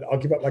 I'll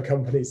give up my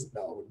companies.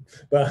 No,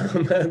 but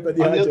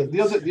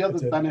the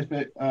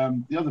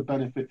other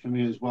benefit for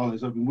me as well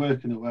is I've been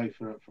working away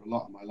for a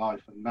lot of my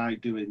life, and now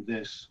doing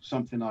this,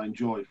 something I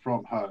enjoy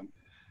from home,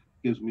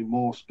 gives me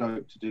more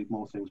scope to do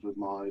more things with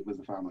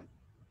the family.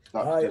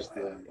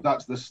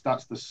 That's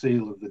the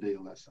seal of the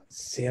deal.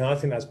 See, and I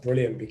think that's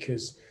brilliant,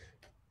 because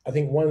I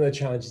think one of the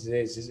challenges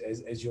is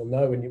as you'll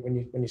know,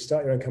 when you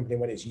start your own company,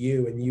 when it's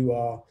you and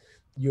you're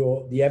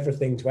the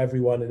everything to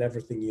everyone and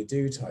everything you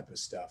do type of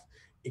stuff,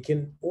 it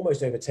can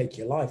almost overtake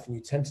your life, and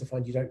you tend to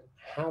find you don't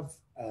have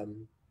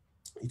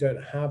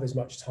as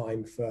much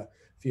time for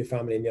your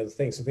family and the other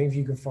things. So I think if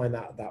you can find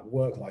that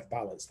work-life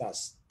balance,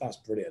 that's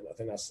brilliant. I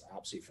think that's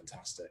absolutely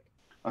fantastic.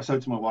 I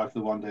said to my wife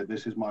the one day,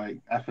 this is my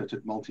effort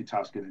at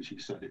multitasking, and she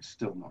said it's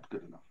still not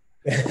good enough.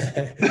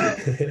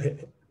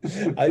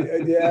 I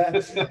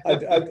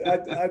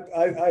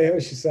hear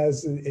what she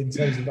says in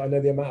terms of, I know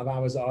the amount of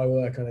hours that I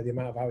work, I know the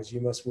amount of hours you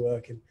must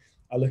work, and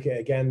I look at,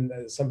 again,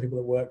 some people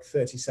that work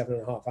 37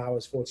 and a half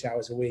hours, 40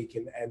 hours a week,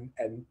 and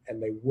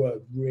they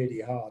work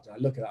really hard. And I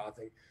look at that, I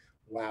think,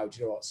 wow, do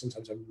you know what?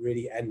 Sometimes I'm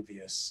really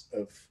envious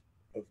of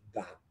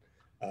that.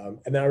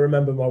 And then I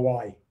remember my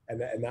why, and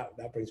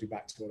that brings me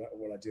back to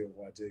what I do and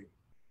what I do.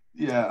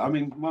 Yeah, I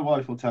mean, my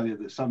wife will tell you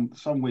that some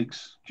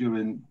weeks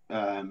during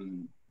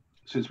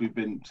since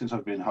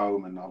I've been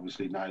home, and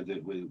obviously now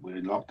that we're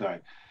in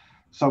lockdown,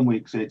 some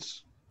weeks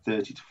it's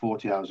 30 to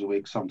 40 hours a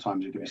week.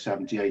 Sometimes it could be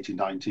 70, 80,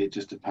 90. It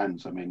just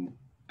depends. I mean,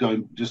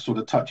 just sort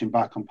of touching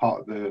back on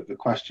part of the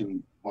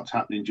question, what's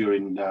happening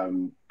during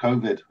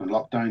COVID and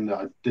lockdown that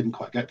I didn't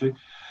quite get to,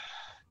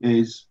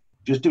 is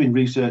just doing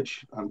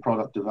research and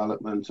product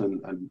development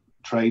and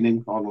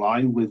training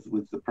online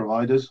with the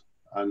providers.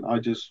 And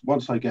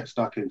once I get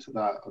stuck into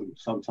that, and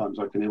sometimes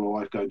I can hear my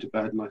wife going to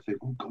bed and I think,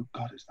 oh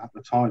God, is that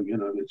the time?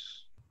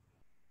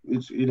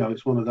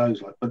 It's one of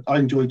those, but I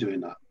enjoy doing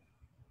that.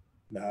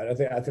 No, I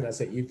think that's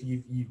it.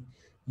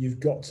 You've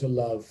got to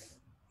love,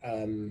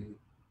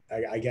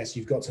 I guess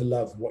you've got to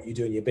love what you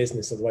do in your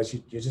business. Otherwise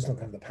you're just not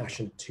going to have the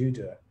passion to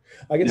do it.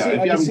 If you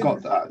haven't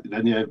got that,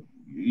 then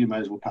you may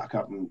as well pack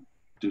up and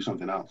do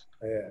something else.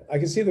 Yeah, I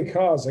can see the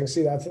cars. I can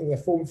see that. I think the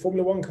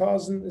Formula One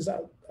cars, and is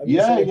that?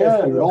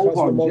 Old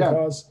ones. Yeah.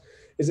 Cars.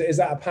 Is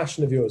that a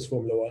passion of yours,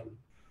 Formula One?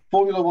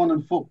 Formula One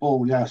and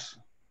football, yes,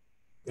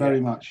 very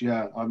much.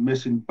 Yeah, I'm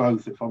missing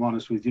both. If I'm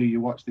honest with you,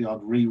 you watch the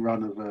odd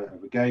rerun of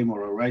a game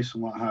or a race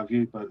and what have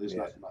you, but there's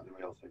nothing like the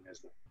real thing, is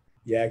there?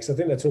 Yeah, because I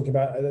think they're talking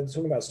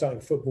about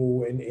starting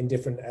football in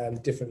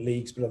different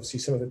leagues, but obviously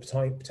some of it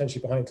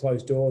potentially behind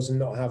closed doors and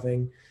not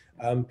having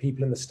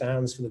people in the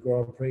stands for the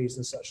Grand Prix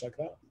and such like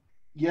that.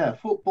 Yeah,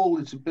 football,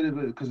 it's a bit of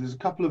because there's a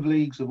couple of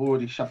leagues have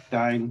already shut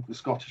down. The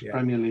Scottish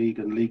Premier League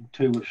and League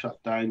Two have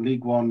shut down.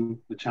 League One,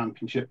 the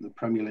Championship, and the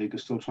Premier League are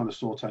still trying to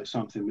sort out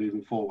something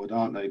moving forward,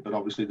 aren't they? But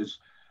obviously, there's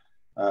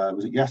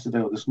was it yesterday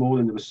or this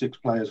morning? There were 6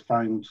 players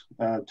found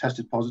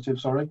tested positive.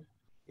 Sorry.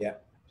 Yeah.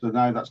 So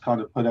now that's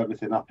kind of put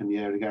everything up in the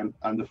air again.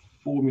 And the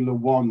Formula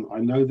One, I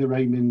know they're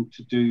aiming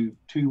to do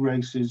 2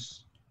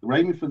 races. They're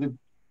aiming for the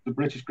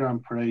British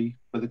Grand Prix,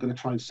 but they're going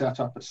to try and set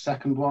up a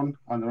second one,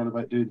 and they're on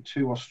about doing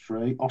 2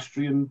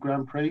 Austrian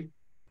Grand Prix.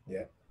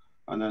 Yeah.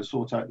 And then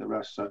sort out the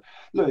rest. So,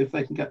 look, if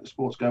they can get the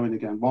sports going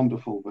again,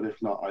 wonderful. But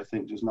if not, I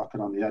think just knock it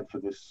on the head for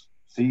this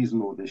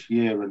season or this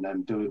year, and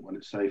then do it when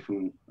it's safe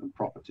and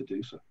proper to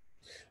do so.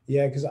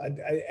 Yeah, because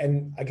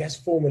and I guess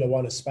Formula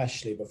One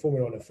especially, but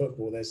Formula One and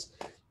football,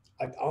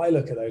 I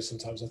look at those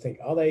sometimes. I think,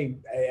 are they?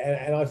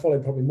 And I follow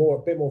probably a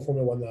bit more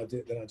Formula One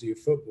than I do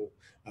football.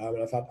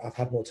 And I've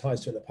had more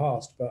ties to it in the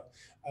past, but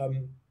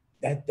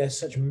they're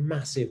such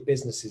massive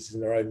businesses in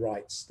their own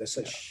rights. They're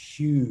such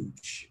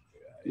huge.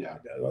 Yeah,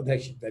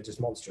 they're just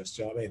monstrous.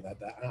 Do you know what I mean?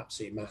 They're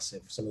absolutely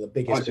massive. Some of the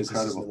biggest businesses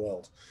incredible in the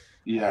world.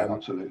 Yeah,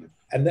 absolutely.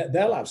 And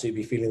they'll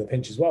absolutely be feeling the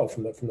pinch as well,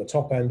 from the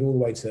top end all the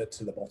way to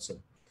the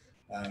bottom.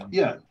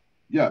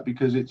 Yeah,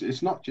 because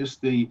it's not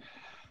just the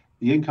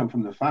income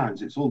from the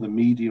fans; it's all the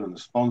media and the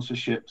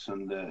sponsorships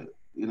and the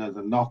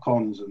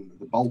knock-ons and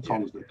the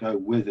bolt-ons that go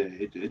with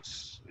it.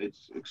 It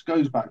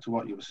goes back to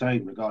what you were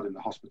saying regarding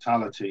the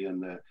hospitality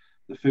and the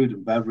food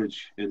and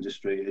beverage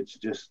industry.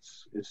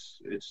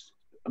 It's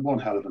one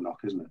hell of a knock,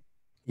 isn't it?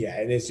 Yeah,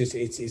 and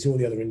it's all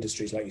the other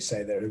industries, like you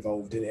say, that are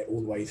involved in it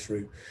all the way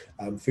through,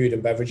 food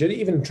and beverage, and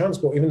even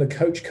transport, even the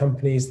coach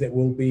companies that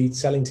will be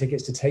selling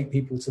tickets to take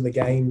people to the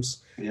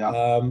games. Yeah.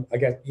 I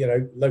get,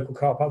 local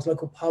car parks,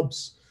 local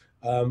pubs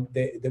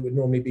that would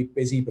normally be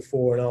busy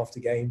before and after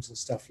games and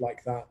stuff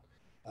like that.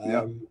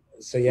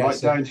 So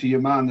down to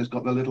your man that's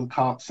got the little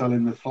cart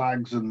selling the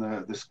flags and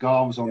the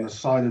scarves on the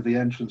side of the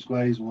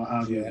entranceways and what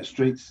have you, the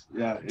streets.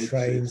 Yeah,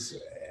 trains,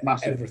 it's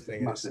massive,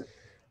 everything. Massive.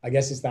 I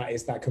guess it's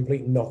that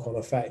complete knock-on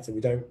effect that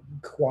we don't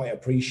quite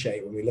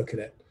appreciate when we look at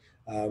it.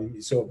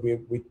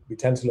 We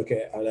tend to look at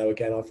it. I know,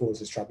 again, I fall into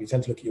this trap. You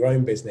tend to look at your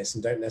own business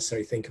and don't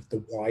necessarily think of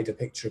the wider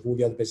picture of all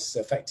the other businesses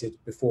affected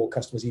before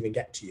customers even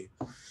get to you.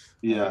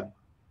 Yeah.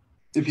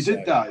 If you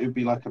did that, it would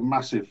be like a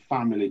massive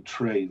family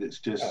tree that's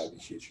just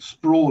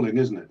sprawling,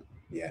 isn't it?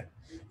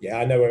 Yeah.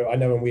 I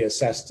know when we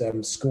assessed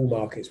school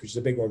markets, which is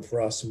a big one for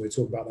us, and we were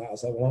talking about that, I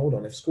was like, well, hold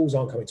on, if schools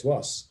aren't coming to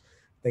us,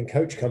 then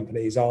coach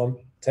companies aren't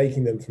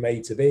taking them from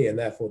A to B, and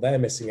therefore they're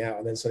missing out.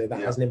 And then suddenly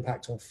that has an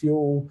impact on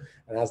fuel,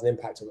 and has an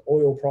impact on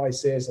oil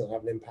prices, and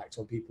have an impact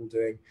on people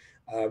doing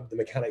the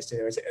mechanics.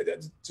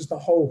 Just the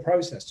whole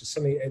process. Just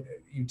suddenly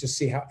you just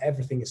see how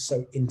everything is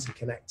so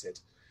interconnected.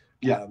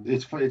 Yeah,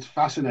 it's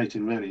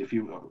fascinating, really. If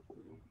you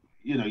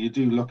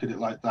do look at it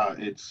like that,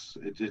 it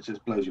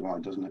just blows your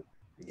mind, doesn't it?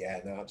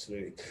 Yeah, no,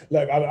 absolutely.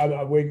 Look,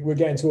 we're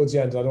getting towards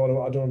the end. I don't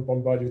want to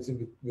bombard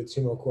you with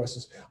two more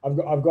questions.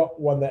 I've got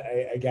one that,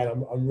 again,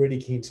 I'm really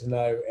keen to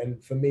know.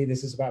 And for me,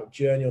 this is about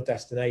journey or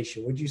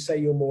destination. Would you say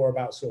you're more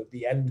about sort of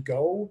the end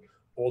goal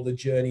or the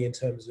journey in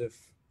terms of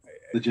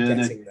the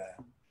journey? Getting there?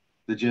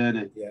 The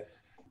journey.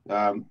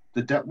 Yeah.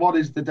 What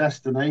is the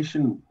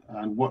destination,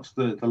 and what's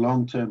the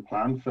long-term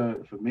plan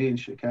for me and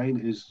Chicane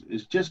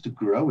is just to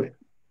grow it.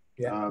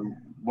 Yeah.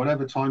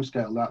 Whatever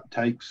timescale that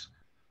takes.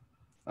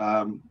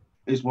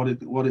 Is what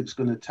it's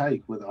going to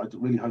take. Whether I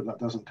really hope that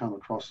doesn't come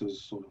across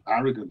as sort of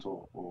arrogant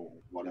or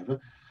whatever,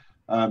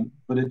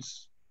 but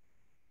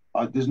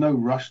there's no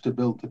rush to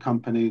build the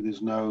company.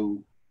 There's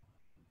no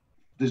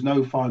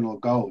final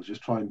goal.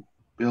 Just try and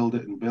build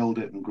it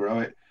and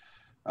grow it.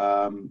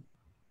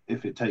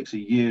 If it takes a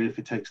year, if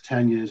it takes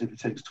 10 years, if it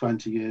takes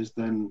 20 years,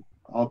 then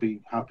I'll be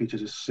happy to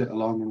just sit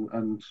along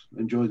and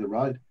enjoy the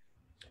ride.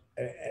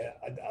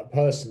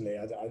 Personally,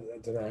 I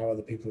don't know how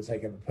other people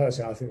take it, but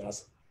personally, I think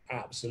that's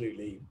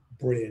absolutely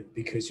brilliant,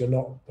 because you're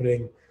not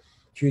putting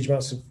huge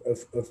amounts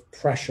of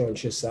pressure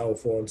onto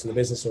yourself or onto the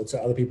business or to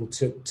other people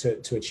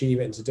to achieve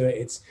it and to do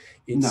it.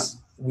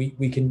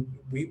 We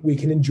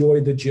can enjoy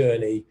the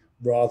journey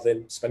rather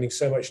than spending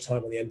so much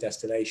time on the end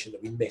destination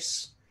that we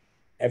miss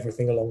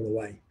everything along the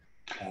way.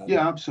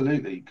 Yeah,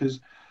 absolutely.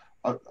 Because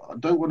I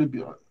don't want to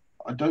be.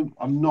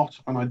 I'm not,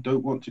 and I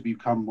don't want to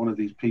become one of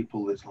these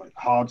people that's like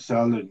hard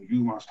sell and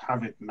you must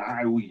have it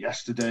now,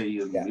 yesterday,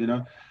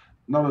 and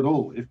not at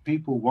all. If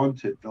people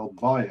want it, they'll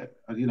buy it.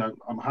 And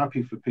I'm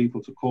happy for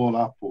people to call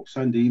up or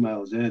send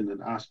emails in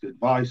and ask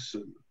advice.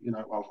 And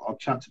I'll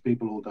chat to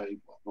people all day,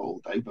 well, not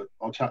all day, but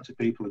I'll chat to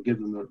people and give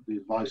them the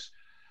advice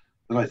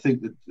that I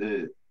think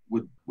that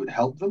would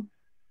help them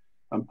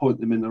and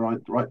point them in the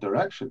right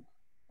direction.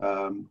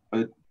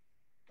 But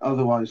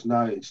otherwise,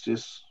 no, it's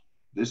just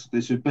this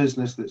is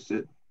business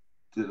that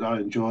I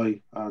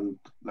enjoy, and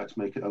let's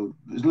make it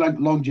there's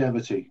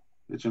longevity.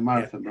 It's a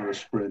marathon, not a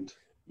sprint.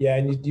 Yeah,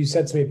 and you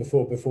said to me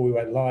before we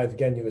went live,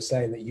 again, you were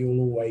saying that you'll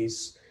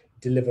always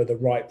deliver the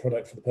right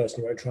product for the person.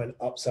 You won't try and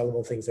upsell them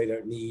on things they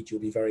don't need. You'll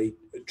be very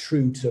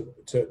true to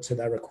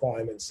their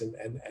requirements and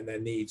their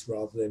needs,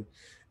 rather than,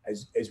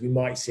 as we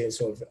might see in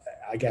sort of,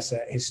 I guess, a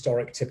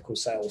historic typical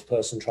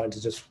salesperson trying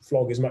to just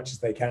flog as much as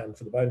they can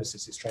for the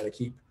bonuses. It's trying to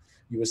keep,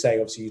 you were saying,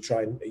 obviously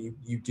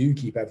you do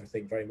keep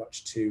everything very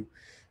much to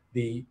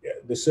the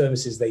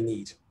services they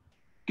need.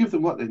 Give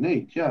them what they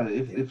need. Yeah.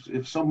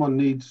 If someone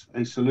needs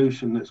a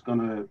solution that's going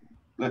to,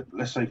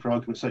 let's say for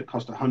argument's sake,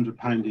 cost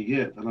 £100 a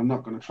year, then I'm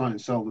not going to try and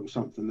sell them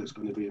something that's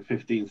going to be a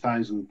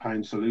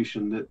 £15,000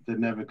 solution that they're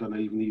never going to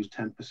even use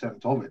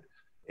 10% of it.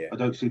 Yeah. I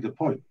don't see the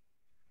point.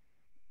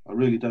 I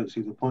really don't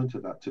see the point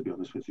of that, to be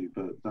honest with you,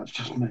 but that's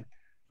just me.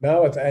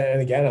 No,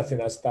 and again, I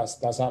think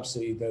that's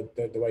absolutely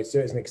the way to do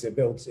it, isn't it? Because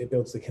it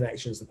builds the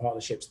connections, the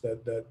partnerships,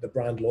 the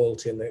brand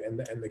loyalty, and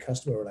the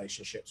customer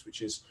relationships,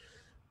 which is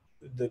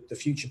the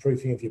future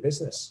proofing of your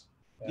business.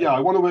 Yeah, I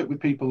want to work with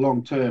people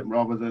long term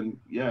rather than,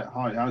 yeah,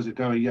 hi, how's it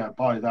going? Yeah,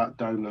 buy that,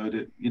 download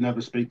it. You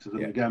never speak to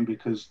them again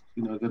because,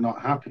 you know, they're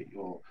not happy,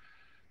 or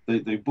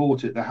they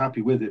bought it, they're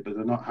happy with it, but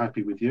they're not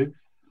happy with you.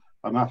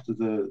 I'm after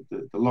the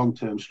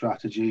long-term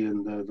strategy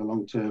and the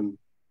long-term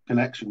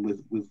connection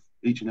with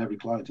each and every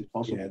client if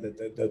possible. Yeah,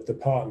 the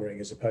partnering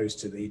as opposed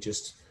to the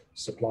just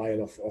supply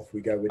and off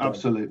we go with.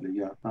 Absolutely,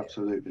 yeah,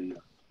 absolutely, yeah.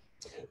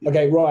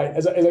 Okay, right.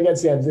 As I get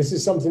to the end, this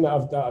is something that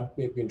I've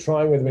been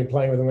trying with, I've been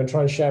playing with. I'm going to try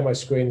and share my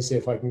screen and see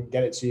if I can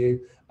get it to you.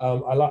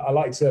 I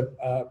like to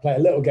play a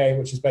little game,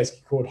 which is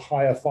basically called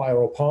Hire, Fire,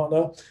 or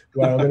Partner,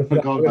 where I'm going to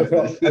put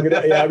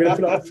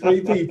up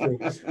 3 people.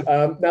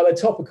 Now they're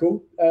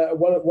topical.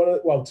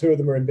 Two of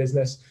them are in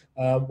business,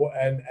 and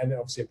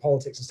obviously in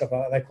politics and stuff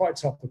like that. They're quite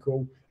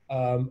topical.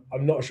 I'm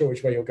not sure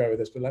which way you'll go with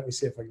this, but let me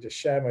see if I can just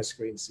share my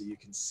screen so you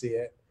can see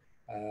it.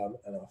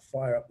 And I'll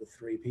fire up the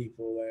 3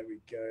 people. There we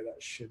go.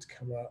 That should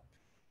come up.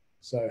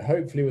 So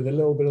hopefully, with a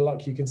little bit of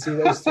luck, you can see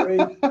those 3.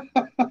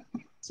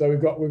 So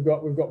we've got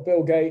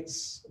Bill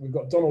Gates, we've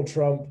got Donald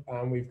Trump,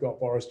 and we've got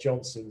Boris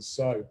Johnson.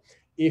 So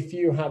if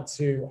you had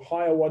to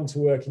hire one to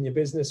work in your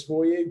business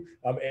for you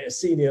at a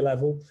senior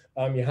level,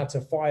 you had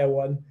to fire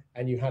one,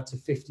 and you had to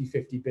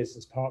 50-50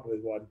 business partner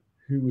with one,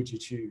 who would you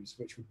choose?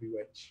 Which would be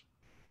which?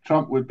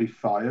 Trump would be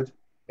fired.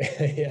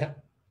 Yeah.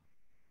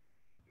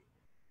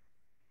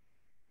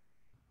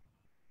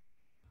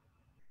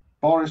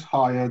 Boris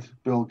hired,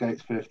 Bill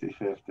Gates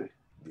 50-50.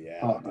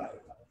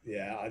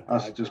 Yeah,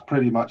 that's just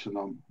pretty much a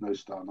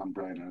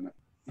no-brainer, isn't it?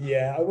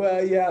 Yeah,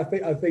 well, yeah, I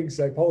think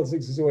so.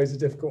 Politics is always a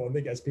difficult one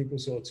that gets people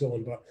sort of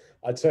torn, but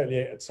I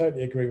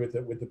totally agree with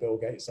the Bill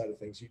Gates side of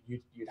things.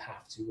 You'd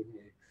have to, wouldn't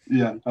you?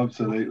 Yeah,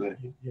 absolutely.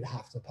 You'd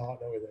have to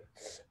partner with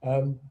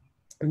him.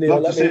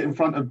 Neil, love to sit in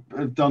front of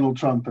Donald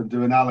Trump and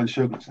do an Alan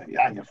Sugar and say,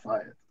 "Yeah, you're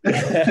fired."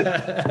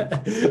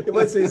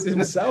 It's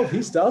himself.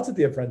 He started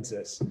The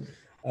Apprentice.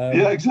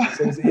 Yeah,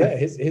 exactly. So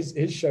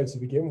his show to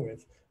begin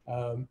with.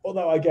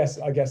 Although I guess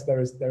there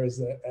is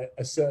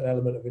a certain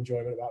element of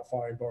enjoyment about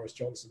firing Boris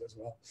Johnson as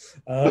well.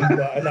 I'd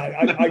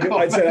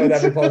say that with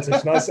every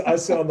politician. I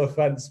sit on the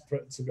fence,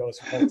 to be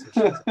honest, with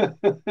politicians.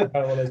 I'm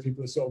one of those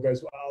people that sort of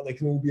goes, well, they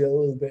can all be a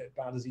little bit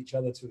bad as each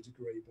other to a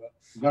degree, but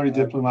very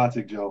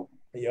diplomatic, Joel.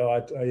 Yeah,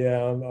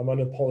 I'm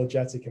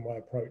unapologetic in my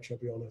approach. I'll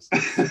be honest.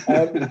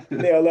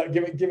 Neil, look,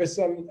 give us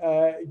some,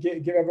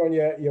 give everyone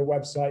your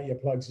website, your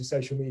plugs, your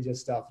social media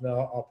stuff, and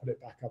I'll put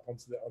it back up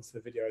onto the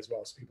video as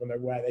well, so people know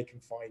where they can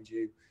find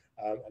you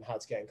and how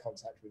to get in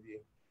contact with you.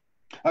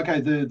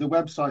 Okay, the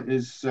website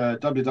is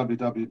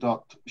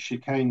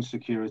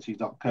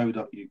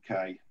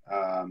www.chicanesecurity.co.uk.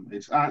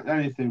 It's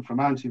anything from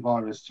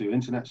antivirus to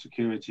internet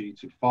security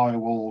to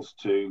firewalls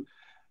to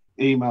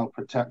email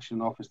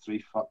protection, Office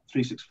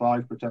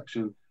 365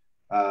 protection,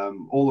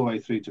 all the way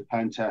through to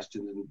pen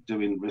testing and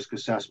doing risk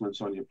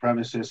assessments on your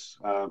premises.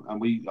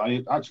 And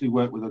I actually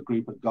work with a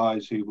group of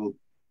guys who will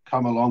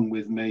come along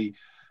with me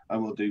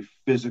and we'll do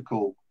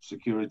physical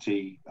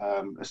security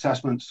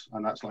assessments.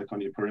 And that's like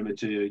on your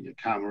perimeter, your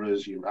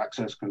cameras, your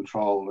access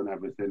control and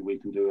everything. We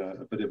can do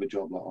a bit of a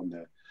job lot on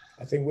there.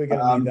 I think we're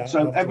going to need that.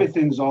 So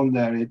everything's on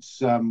there.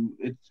 It's a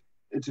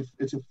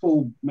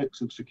full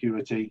mix of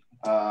security.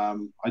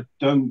 I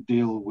don't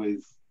deal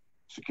with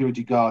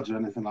security guards or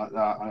anything like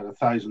that. I had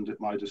 1,000 at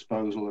my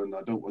disposal, and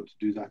I don't want to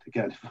do that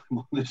again, if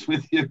I'm honest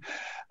with you.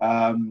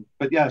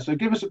 But yeah, so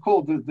give us a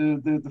call.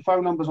 The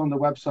phone number's on the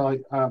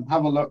website.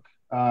 Have a look.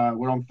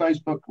 We're on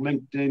Facebook,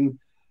 LinkedIn.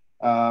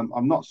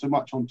 I'm not so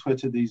much on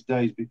Twitter these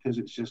days because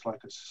it's just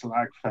like a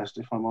slag fest,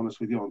 if I'm honest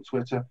with you, on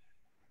Twitter.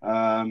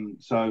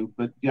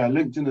 But yeah,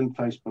 LinkedIn and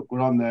Facebook,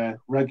 we're on there,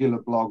 regular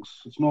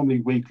blogs. It's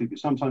normally weekly, but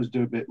sometimes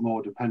do a bit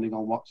more depending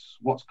on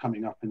what's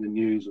coming up in the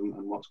news and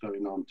what's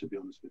going on, to be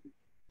honest with you.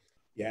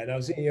 Yeah, and I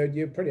was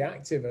you're pretty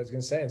active, I was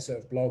going to say, in sort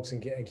of blogs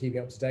and keeping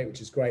up to date,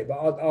 which is great. But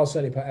I'll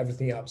certainly put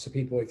everything up, so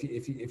people,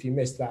 if you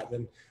missed that,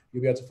 then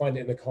you'll be able to find it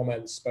in the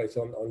comments, both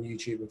on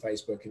YouTube and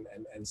Facebook,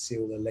 and see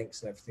all the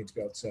links and everything to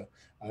be able to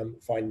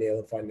find Neil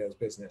and find Neil's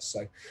business.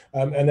 So,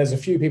 and there's a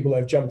few people that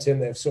have jumped in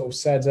that have sort of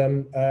said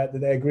that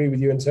they agree with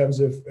you in terms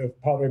of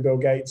partnering Bill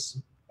Gates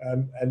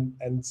and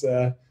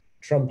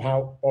Trump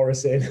out,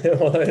 Boris in.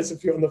 Well, there's a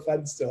few on the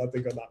fence still, I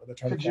think, on that with the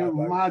Trump. Could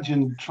you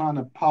imagine trying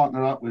to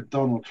partner up with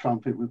Donald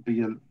Trump? It would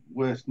be a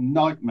worst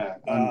nightmare.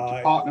 And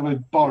to partner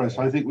with Boris,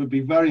 I think, would be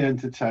very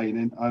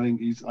entertaining. I think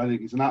he's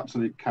an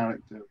absolute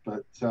character,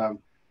 but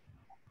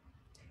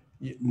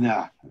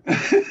nah.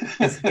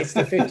 it's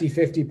the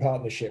 50-50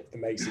 partnership that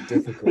makes it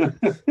difficult.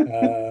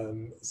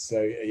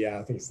 So yeah,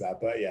 I think it's that.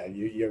 But yeah,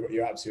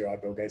 you're absolutely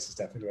right. Bill Gates is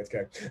definitely the way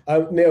to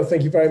go. Neil,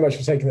 thank you very much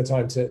for taking the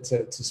time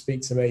to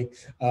speak to me.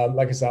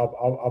 Like I said,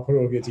 I'll put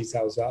all of your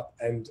details up,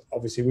 and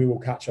obviously we will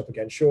catch up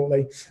again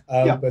shortly.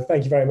 But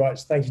thank you very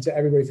much. Thank you to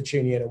everybody for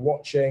tuning in and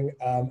watching.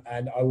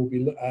 And I will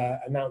be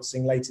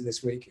announcing later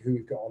this week who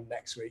we've got on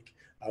next week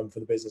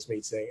for the business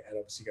meeting, and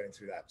obviously going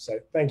through that. So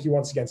thank you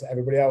once again to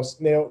everybody else.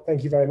 Neil,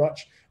 thank you very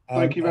much.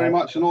 Thank you very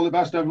much, and all the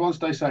best, everyone.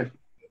 Stay safe.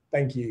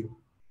 Thank you.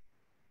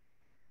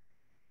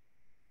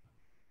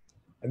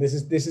 And this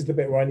is the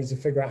bit where I need to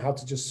figure out how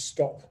to just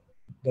stop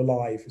the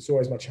live. It's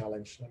always my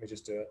challenge. Let me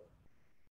just do it.